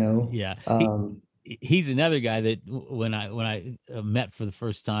 Yeah. He's another guy that when I met for the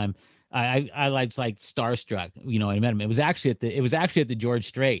first time, I was like starstruck. I met him. It was actually at the George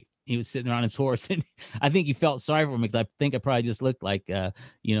Strait. He was sitting on his horse, and I think he felt sorry for me, because I think I probably just looked like, I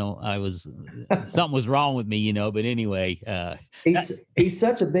was, something was wrong with me, but anyway. He's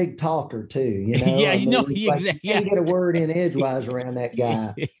such a big talker too, Yeah, you can't get a word in edgewise around that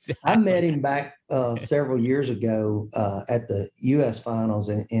guy. Exactly. I met him back several years ago at the U.S. finals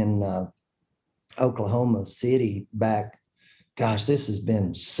in Oklahoma City back. Gosh, this has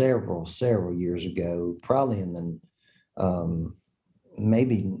been several years ago, probably in the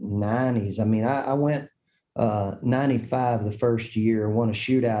maybe 90s. I mean, I went 95 the first year, won a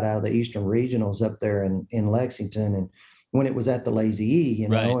shootout out of the Eastern Regionals up there in Lexington, and when it was at the Lazy E,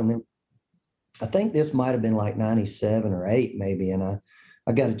 right. And then I think this might have been like 97 or 8 maybe, and I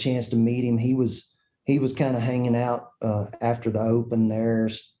got a chance to meet him. He was kind of hanging out after the Open there,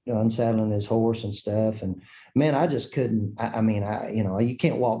 unsaddling his horse and stuff. And man, I just couldn't. You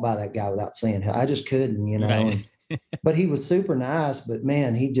can't walk by that guy without saying, I just couldn't, Right. But he was super nice. But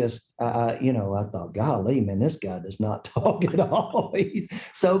man, he just, I thought, golly, man, this guy does not talk at all. He's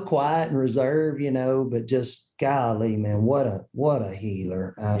so quiet and reserved, but just, golly, man, what a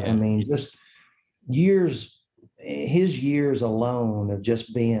healer. I mean, just his years alone of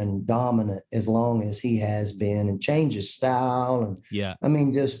just being dominant as long as he has been, and change his style. And I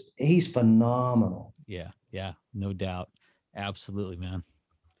mean, just, he's phenomenal. Yeah. No doubt. Absolutely, man.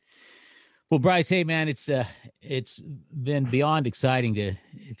 Well, Bryce, hey man, it's been beyond exciting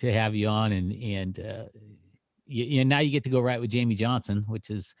to have you on, and now you get to go right with Jamey Johnson, which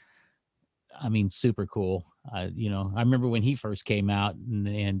is, I mean, super cool. I remember when he first came out,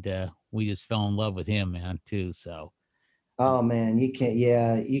 and we just fell in love with him, man, too. So, oh man, you can't,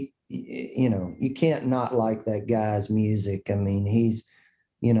 you can't not like that guy's music. I mean, he's,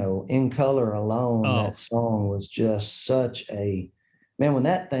 In Color alone, that song was just such a, man, when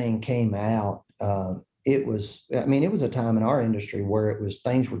that thing came out, it was a time in our industry where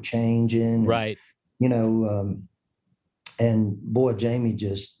things were changing. Right. And boy, Jamey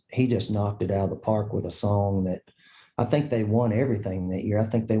just knocked it out of the park with a song that I think they won everything that year. I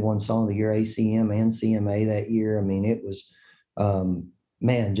think they won Song of the Year, ACM and CMA that year. I mean, it was,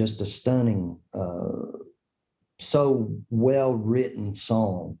 man, just a stunning so well written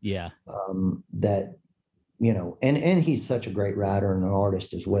song. Yeah. That, you know, and he's such a great writer and an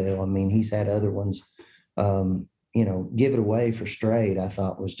artist as well. I mean, he's had other ones. You know, Give It Away for Straight, I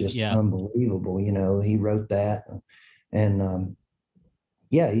thought was just unbelievable. You know, he wrote that, and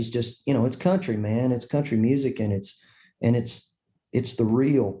yeah, he's just, you know, it's country, man. It's country music, and it's the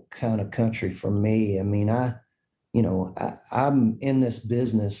real kind of country for me. I mean, I'm in this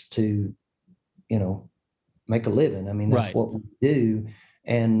business to, you know, make a living. I mean, that's what we do.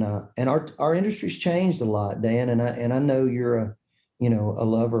 And our industry's changed a lot, Dan. And I know you're a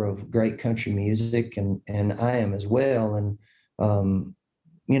lover of great country music, and I am as well. And,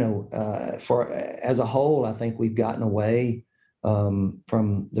 for as a whole, I think we've gotten away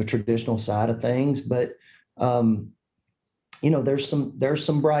from the traditional side of things, but, there's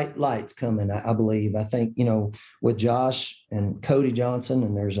some bright lights coming, I believe. I think, with Josh and Cody Johnson,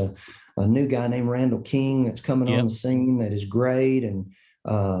 and there's a new guy named Randall King that's coming on the scene that is great, and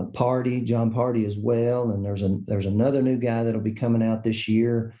John Party as well. And there's another new guy that'll be coming out this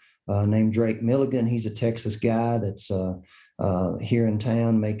year named Drake Milligan. He's a Texas guy that's here in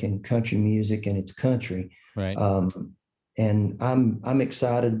town making country music, and it's country. Right. And I'm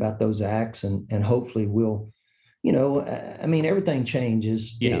excited about those acts, and hopefully we'll, I mean, everything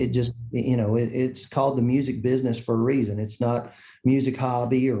changes. Yeah. It just, it's called the music business for a reason. It's not music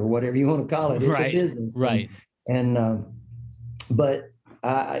hobby or whatever you want to call it. It's a business. Right. But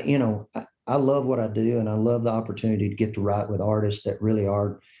I love what I do, and I love the opportunity to get to write with artists that really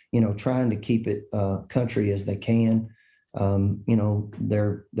are, trying to keep it country as they can.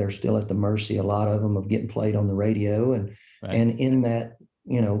 They're still at the mercy, a lot of them, of getting played on the radio, and in that,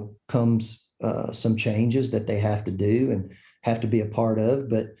 comes some changes that they have to do and have to be a part of.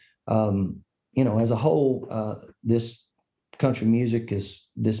 But as a whole, this country music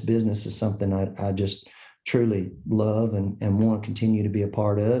this business is something I just truly love and want to continue to be a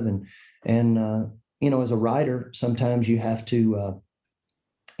part of. And as a writer, sometimes you have to,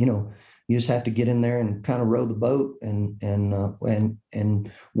 you just have to get in there and kind of row the boat and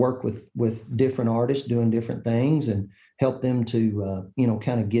work with different artists doing different things, and help them to,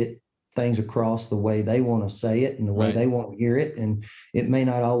 kind of get things across the way they want to say it and the way they want to hear it. And it may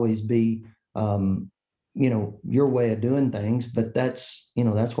not always be, your way of doing things, but that's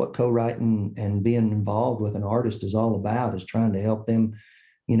what co-writing and being involved with an artist is all about, is trying to help them,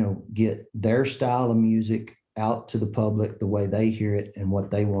 get their style of music out to the public the way they hear it and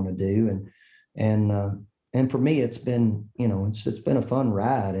what they want to do. And for me, it's been, it's been a fun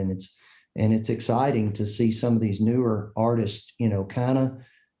ride, and it's exciting to see some of these newer artists, kind of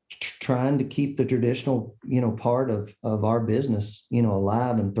trying to keep the traditional, part of our business,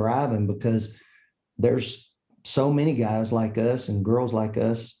 alive and thriving, because there's so many guys like us and girls like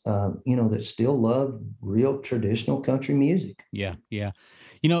us, that still love real traditional country music. Yeah. Yeah.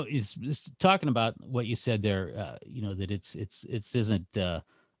 It's talking about what you said there, that it isn't, the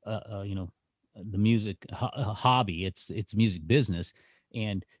music hobby, it's music business.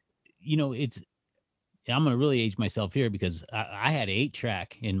 And, I'm going to really age myself here, because I had an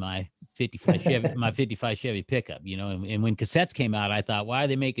 8-track in my 55 Chevy pickup, and when cassettes came out, I thought, why are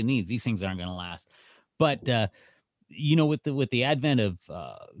they making these? These things aren't going to last. But, with the advent of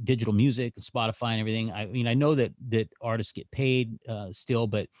digital music, Spotify and everything, I know that artists get paid still,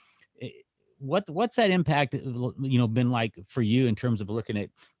 but what's that impact, been like for you in terms of looking at,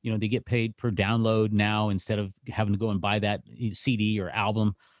 they get paid per download now instead of having to go and buy that CD or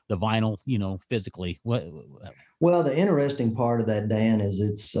album, the vinyl, physically? Well, the interesting part of that, Dan, is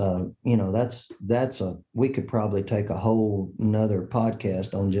it's, we could probably take a whole another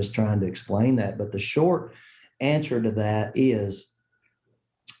podcast on just trying to explain that. But the short answer to that is,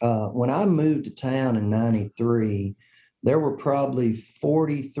 when I moved to town in 93, there were probably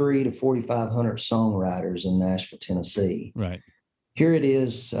 43 to 4,500 songwriters in Nashville, Tennessee. Right. Here it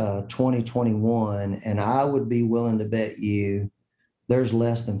is, 2021, and I would be willing to bet you there's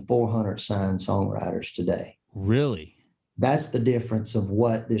less than 400 signed songwriters today. Really? That's the difference of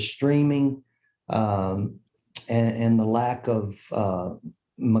what this streaming and the lack of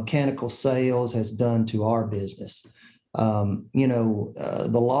mechanical sales has done to our business. The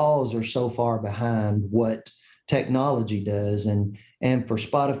laws are so far behind what technology does, and for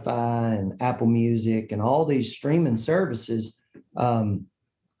Spotify and Apple Music and all these streaming services,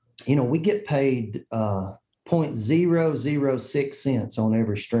 we get paid 0.006 cents on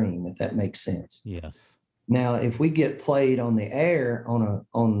every stream, if that makes sense. Yes. Now, if we get played on the air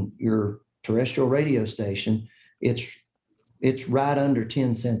on your terrestrial radio station, it's right under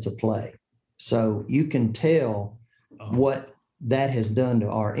 10 cents a play. So you can tell what that has done to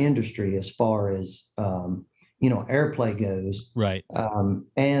our industry as far as airplay goes. Right.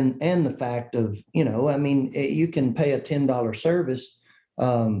 And the fact of, I mean, you can pay a $10 service,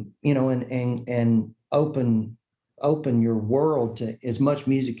 and open your world to as much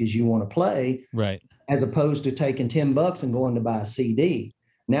music as you want to play. Right. As opposed to taking $10 and going to buy a CD.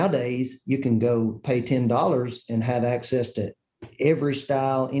 Nowadays, you can go pay $10 and have access to every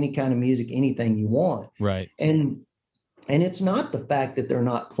style, any kind of music, anything you want. Right. And it's not the fact that they're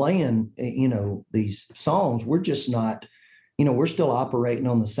not playing, these songs. We're just not, we're still operating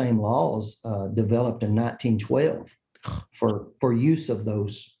on the same laws developed in 1912 for use of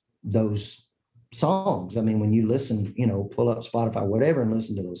those songs. I mean, when you listen, pull up Spotify, whatever, and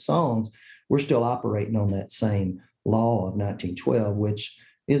listen to those songs, we're still operating on that same law of 1912, which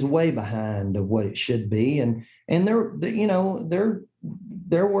is way behind of what it should be. And they're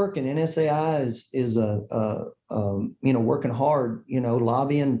working. NSAI is working hard,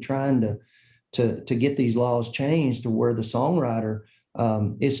 lobbying, trying to get these laws changed to where the songwriter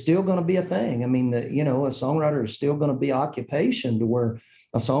is still going to be a thing. I mean, a songwriter is still going to be occupation to where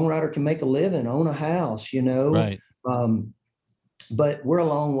a songwriter can make a living, own a house, Right. But we're a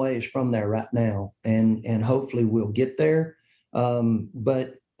long ways from there right now, and hopefully we'll get there.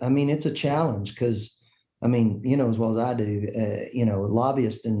 But I mean, it's a challenge because, I mean, as well as I do,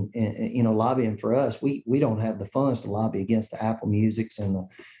 lobbyists and lobbying for us, we don't have the funds to lobby against the Apple Musics and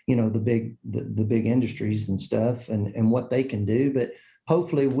the big industries and stuff and what they can do. But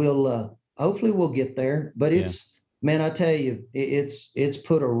hopefully we'll get there. But man, I tell you, it's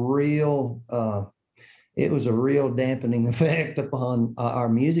put it was a real dampening effect upon our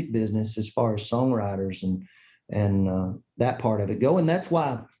music business as far as songwriters and that part of it go. And that's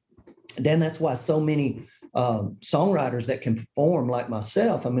why so many songwriters that can perform like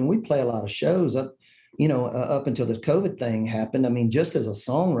myself. I mean, we play a lot of shows up until this COVID thing happened. I mean, just as a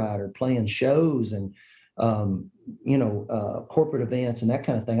songwriter playing shows and, corporate events and that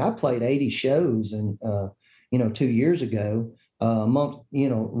kind of thing. I played 80 shows and, 2 years ago, amongst,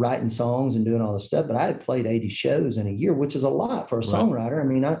 writing songs and doing all this stuff, but I had played 80 shows in a year, which is a lot for a songwriter. I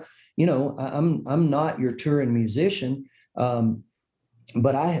mean, I'm not your touring musician.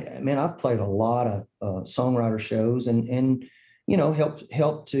 But I've played a lot of songwriter shows and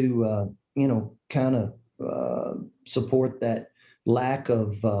helped to, kind of support that lack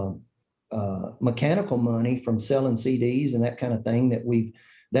of mechanical money from selling CDs and that kind of thing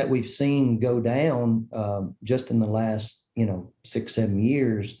that we've seen go down just in the last, 6-7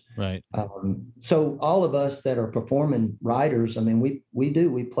 years. Right. So all of us that are performing writers, I mean,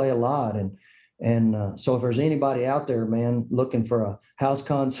 we play a lot. And so if there's anybody out there, man, looking for a house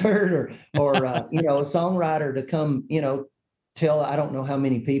concert or a songwriter to come, tell, I don't know how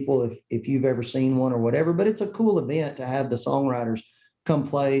many people, if you've ever seen one or whatever, but it's a cool event to have the songwriters come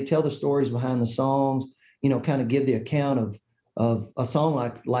play, tell the stories behind the songs, kind of give the account of a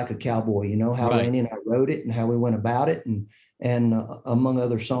song like a cowboy, how Right. Randy and I wrote it and how we went about it and among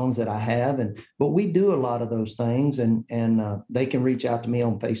other songs that I have. But we do a lot of those things and they can reach out to me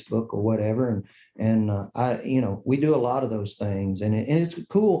on Facebook or whatever. We do a lot of those things and it's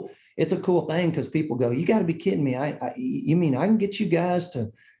cool. It's a cool thing because people go, you got to be kidding me. You mean I can get you guys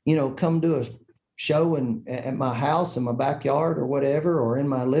to, come do a show at my house in my backyard or whatever, or in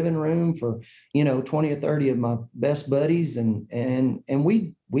my living room for, 20 or 30 of my best buddies. And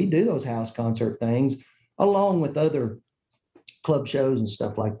we do those house concert things along with other club shows and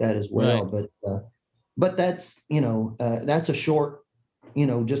stuff like that as well. Right. But that's, that's a short,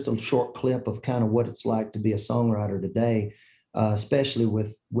 just a short clip of kind of what it's like to be a songwriter today, especially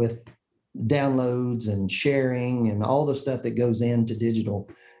with downloads and sharing and all the stuff that goes into digital,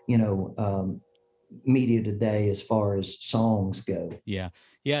 media today as far as songs go. Yeah.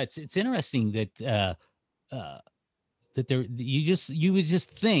 It's interesting that that you would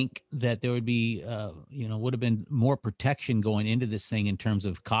just think that there would be would have been more protection going into this thing in terms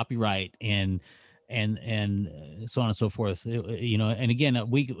of copyright and so on and so forth. And again,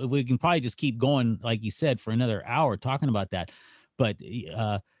 we can probably just keep going, like you said, for another hour talking about that. But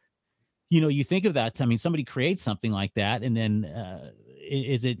you think of that. I mean, somebody creates something like that, and then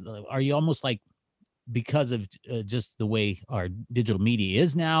are you almost like, because of just the way our digital media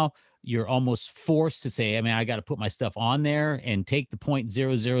is now, you're almost forced to say, I mean, I got to put my stuff on there and take the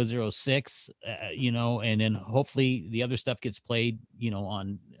 0.0006, and then hopefully the other stuff gets played,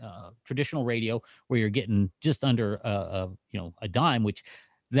 on traditional radio where you're getting just under a dime, which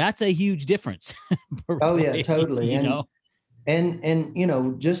that's a huge difference. Oh yeah, totally.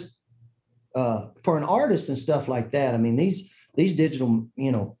 And just for an artist and stuff like that, I mean, these digital,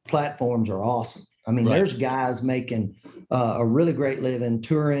 platforms are awesome. I mean, Right. there's guys making a really great living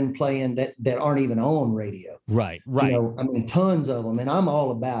touring, playing that aren't even on radio. Right. You know, I mean, tons of them, and I'm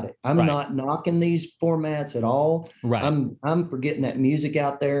all about it. I'm Right. not knocking these formats at all. Right. I'm for getting that music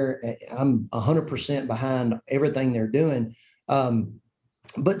out there. I'm 100% behind everything they're doing.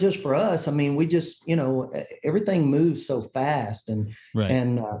 But just for us, I mean, we just, you know, everything moves so fast, and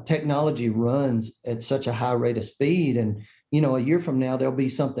technology runs at such a high rate of speed. And you know, a year from now, there'll be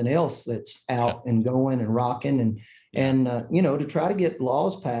something else that's out and going and rocking, and you know, to try to get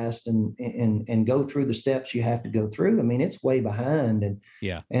laws passed and go through the steps you have to go through. I mean, it's way behind,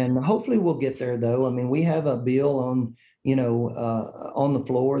 and hopefully we'll get there though. I mean, we have a bill on, you know, on the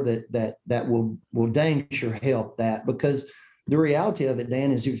floor that will dang sure help that, because the reality of it,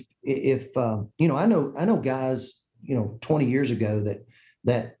 Dan, is if you know, I know guys, you know, 20 years ago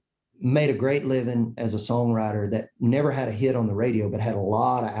that made a great living as a songwriter that never had a hit on the radio, but had a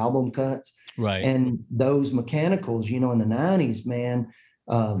lot of album cuts. Right. And those mechanicals, you know, in the 90s, man,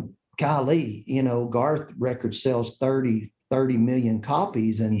 golly, you know, Garth record sells 30 million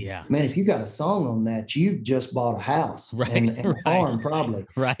copies. And man, if you got a song on that, you've just bought a house and a farm probably,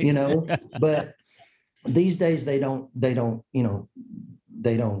 you know, but these days they just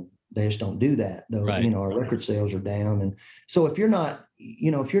don't do that though. You know, our record sales are down. And so if you're not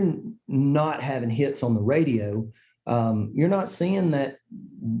having hits on the radio, you're not seeing that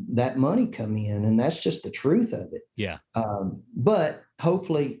money come in, and that's just the truth of it. Yeah. But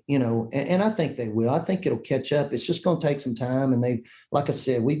hopefully, you know, and I think they will. I think it'll catch up. It's just going to take some time. And like I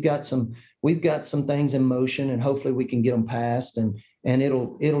said, we've got some things in motion, and hopefully we can get them passed, and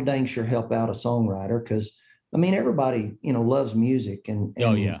it'll dang sure help out a songwriter. Because I mean, everybody, you know, loves music, and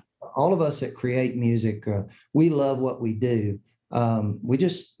all of us that create music, we love what we do. We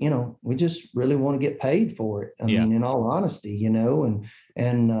just really want to get paid for it. I mean, in all honesty, you know,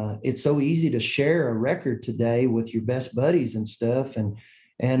 and it's so easy to share a record today with your best buddies and stuff. And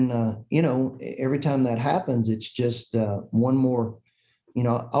you know, every time that happens, it's just one more, you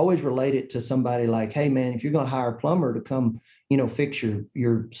know, I always relate it to somebody like, hey man, if you're going to hire a plumber to come, you know, fix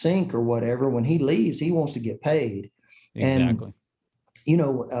your sink or whatever, when he leaves, he wants to get paid. Exactly. And, you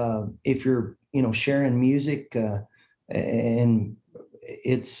know, if you're, you know, sharing music, and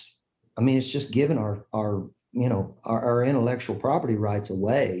it's just giving our intellectual property rights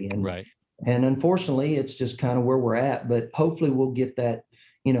away. And unfortunately, it's just kind of where we're at, but hopefully we'll get that,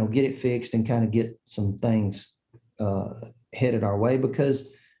 you know, get it fixed and kind of get some things headed our way,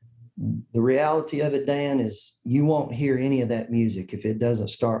 because the reality of it, Dan, is you won't hear any of that music if it doesn't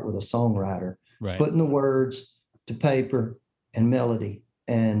start with a songwriter putting the words to paper and melody.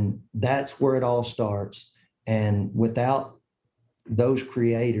 And that's where it all starts. And without those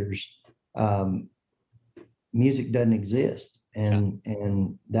creators, music doesn't exist.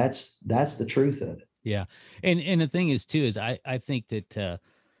 And that's the truth of it. Yeah. And the thing is too, is I think that,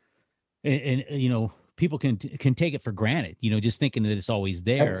 and you know, people can take it for granted, you know, just thinking that it's always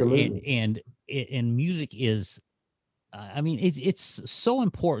there. Absolutely. And music is, I mean, it's so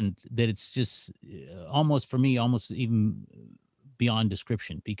important that it's just almost even beyond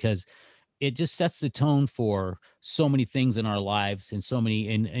description, because it just sets the tone for so many things in our lives, and so many,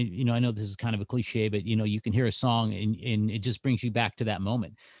 and you know, I know this is kind of a cliche, but you know, you can hear a song and it just brings you back to that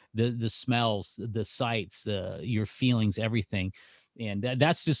moment, the smells, the sights, your feelings, everything. And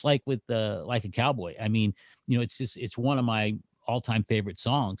that's just like with Like a Cowboy. I mean, you know, it's one of my all-time favorite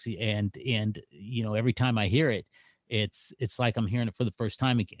songs, and you know, every time I hear it, it's like I'm hearing it for the first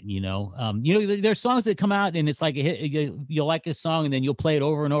time again. You know, there's songs that come out and it's like you'll like this song, and then you'll play it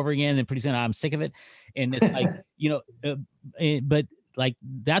over and over again, and pretty soon I'm sick of it, and it's like you know, but like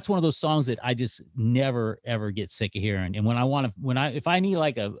that's one of those songs that I just never ever get sick of hearing. And if I need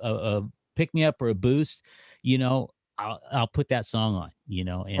like a pick me up or a boost, you know, I'll put that song on, you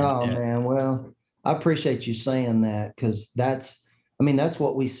know. And, man, well, I appreciate you saying that, because that's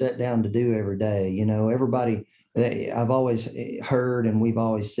what we set down to do every day. You know, everybody, I've always heard, and we've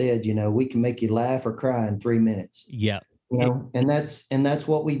always said, you know, we can make you laugh or cry in 3 minutes. Yeah. You know, and that's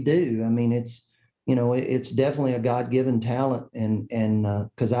what we do. I mean, it's, you know, it's definitely a God-given talent. And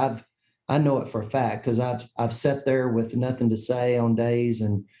because I know it for a fact, because I've sat there with nothing to say on days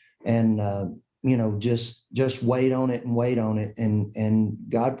and you know, just wait on it and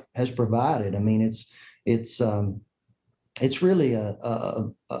God has provided. I mean, it's really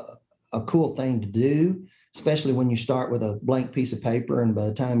a cool thing to do, especially when you start with a blank piece of paper, and by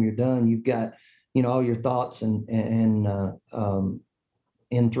the time you're done, you've got, you know, all your thoughts and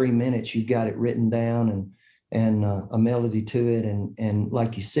in 3 minutes you've got it written down and a melody to it, and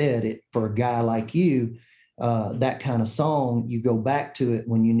like you said, it for a guy like you, that kind of song, you go back to it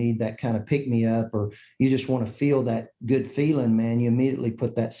when you need that kind of pick me up, or you just want to feel that good feeling, man. You immediately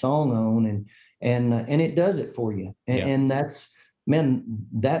put that song on, and it does it for you. And that's, man,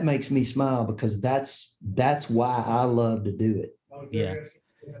 that makes me smile, because that's why I love to do it.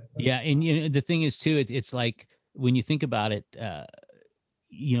 Yeah. And you know, the thing is too, it's like, when you think about it,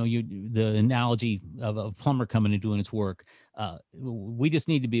 you know, the analogy of a plumber coming and doing his work, we just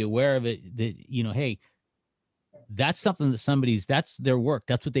need to be aware of it, that, you know, hey, that's something that that's their work.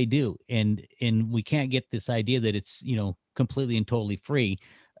 That's what they do. And we can't get this idea that it's, you know, completely and totally free,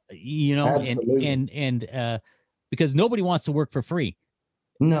 you know. Absolutely. and because nobody wants to work for free.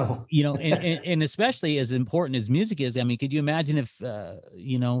 No. You know, and especially as important as music is, I mean, could you imagine if,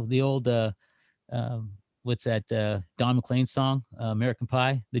 you know, the old, what's that, Don McLean song, American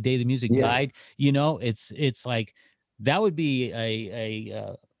Pie, The Day the Music Died, you know, it's like, that would be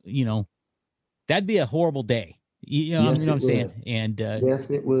a you know, that'd be a horrible day. You know, yes, you know what I'm saying? And yes,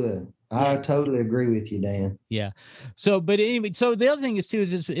 it would. I totally agree with you, Dan. Yeah. So, but anyway, so the other thing is too,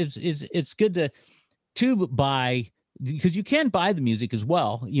 is it's good to buy, because you can buy the music as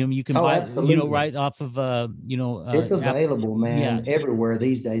well. You know, you can buy, absolutely. You know, right off of, you know, it's available, man, everywhere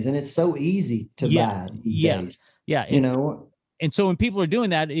these days. And it's so easy to buy these days. Yeah. You know, and so when people are doing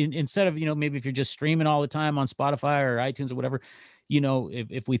that, instead of, you know, maybe if you're just streaming all the time on Spotify or iTunes or whatever, you know,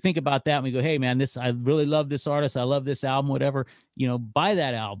 if we think about that and we go, hey man, I really love this artist, I love this album, whatever, you know, buy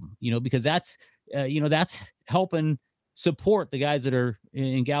that album, you know, because that's, you know, that's helping support the guys that are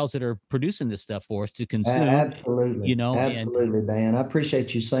and gals that are producing this stuff for us to consume. Absolutely. You know, absolutely, Dan. I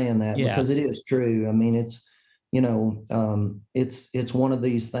appreciate you saying that, because it is true. I mean, it's, you know, it's one of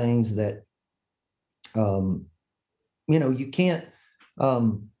these things that, you know, you can't,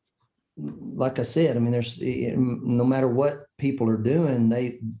 like I said, I mean, there's, no matter what people are doing,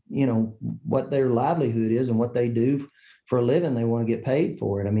 they, you know, what their livelihood is and what they do for a living, they want to get paid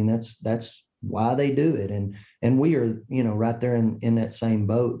for it. I mean, that's why they do it. And we are, you know, right there in that same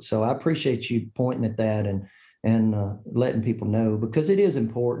boat. So I appreciate you pointing at that and letting people know, because it is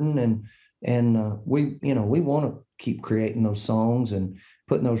important. And we, you know, we want to keep creating those songs and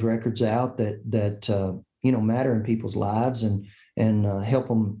putting those records out that you know, matter in people's lives, and help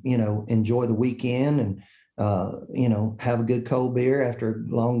them, you know, enjoy the weekend, and you know, have a good cold beer after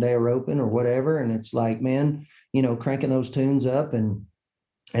a long day of roping or whatever. And it's like, man, you know, cranking those tunes up and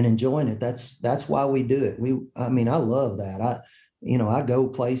enjoying it. That's why we do it. I mean, I love that. You know, I go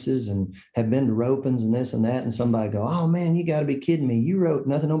places and have been to ropings and this and that, and somebody go, oh man, you got to be kidding me, you wrote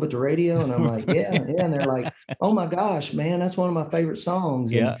Nothing on But the Radio? And I'm like, yeah. And they're like, oh my gosh, man, that's one of my favorite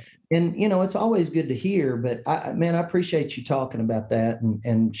songs. And you know, it's always good to hear. But I appreciate you talking about that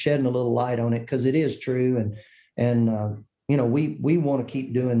and shedding a little light on it, because it is true. And you know, we want to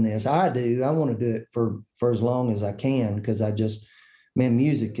keep doing this. I do. I want to do it for as long as I can, because man,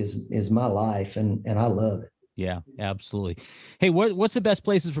 music is my life, and I love it. Yeah, absolutely. Hey, what's the best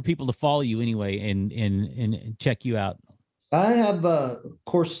places for people to follow you anyway, and check you out? I have, of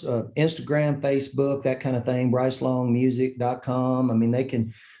course, Instagram, Facebook, that kind of thing, BryceLongMusic.com. I mean, they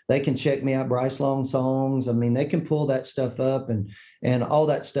can check me out, Bryce Long Songs. I mean, they can pull that stuff up, and all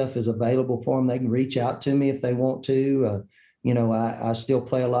that stuff is available for them. They can reach out to me if they want to. You know, I still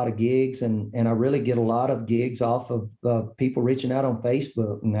play a lot of gigs, and I really get a lot of gigs off of people reaching out on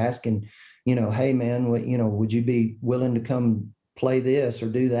Facebook and asking, you know, hey man, you know, would you be willing to come play this or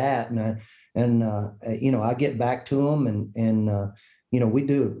do that? And you know, I get back to them, and you know, we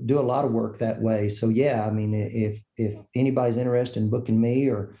do a lot of work that way. So yeah, I mean, if anybody's interested in booking me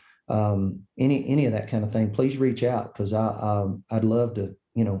or any of that kind of thing, please reach out, because I'd love to,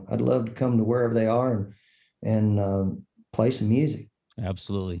 you know, I'd love to come to wherever they are and play some music.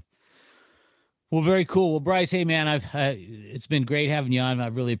 Absolutely. Well, very cool. Well, Bryce, hey man, it's been great having you on. I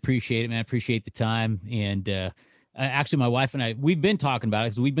really appreciate it, man. I appreciate the time. And actually, my wife and I, we've been talking about it,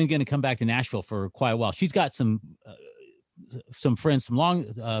 because we've been going to come back to Nashville for quite a while. She's got some friends, some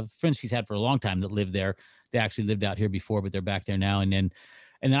long friends she's had for a long time that live there. They actually lived out here before, but they're back there now. And then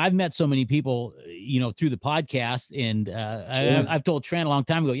I've met so many people, you know, through the podcast. And I've told Trent a long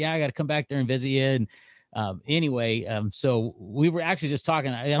time ago, yeah, I got to come back there and visit you. And anyway, so we were actually just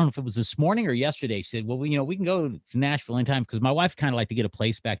talking, I don't know if it was this morning or yesterday. She said, well, you know, we can go to Nashville anytime, because my wife kind of like to get a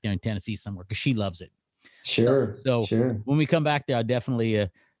place back there in Tennessee somewhere, because she loves it. Sure. So when we come back there, I'll definitely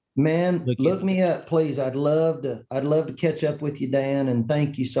man, look me up, please. I'd love to catch up with you, Dan, and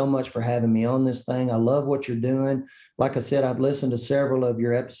thank you so much for having me on this thing. I love what you're doing. Like I said, I've listened to several of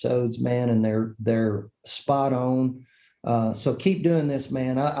your episodes, man, and they're spot on. So keep doing this,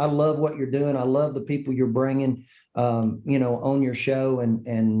 man. I love what you're doing. I love the people you're bringing. on your show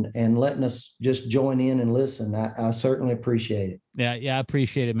and letting us just join in and listen. I certainly appreciate it. Yeah, I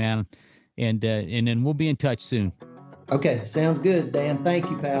appreciate it, man. And then we'll be in touch soon. Okay, sounds good, Dan. Thank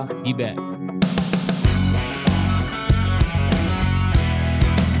you, pal. You bet.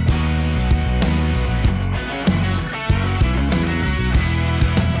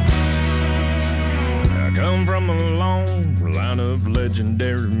 I come from a long line of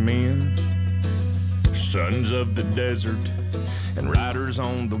legendary men, sons of the desert and riders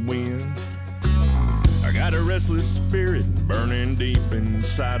on the wind. I got a restless spirit burning deep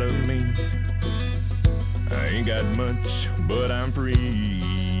inside of me. I ain't got much, but I'm free.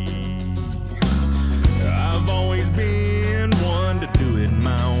 I've always been one to do it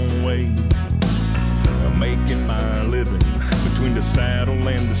my own way. I'm making my living between the saddle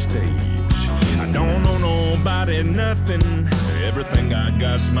and the stage. I don't owe nobody nothing. Everything I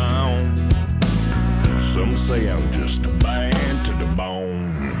got's my own. Some say I'm just bad to the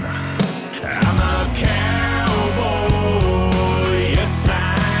bone. I'm a cowboy, yes I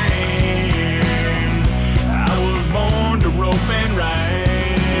am. I was born to rope and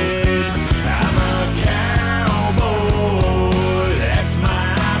ride. I'm a cowboy, that's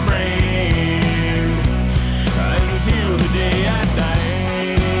my brand. Until the day I die.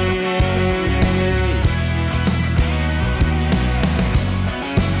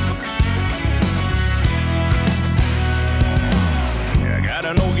 I got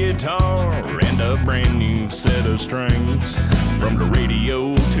an old guitar and a brand new set of strings. From the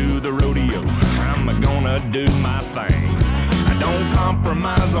radio to the rodeo, I'm gonna do my thing. I don't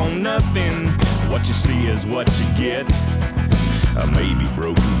compromise on nothing. What you see is what you get. I may be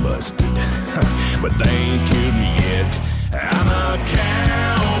broken, busted, but they ain't killed me yet. I'm a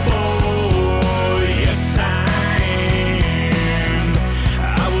cowboy.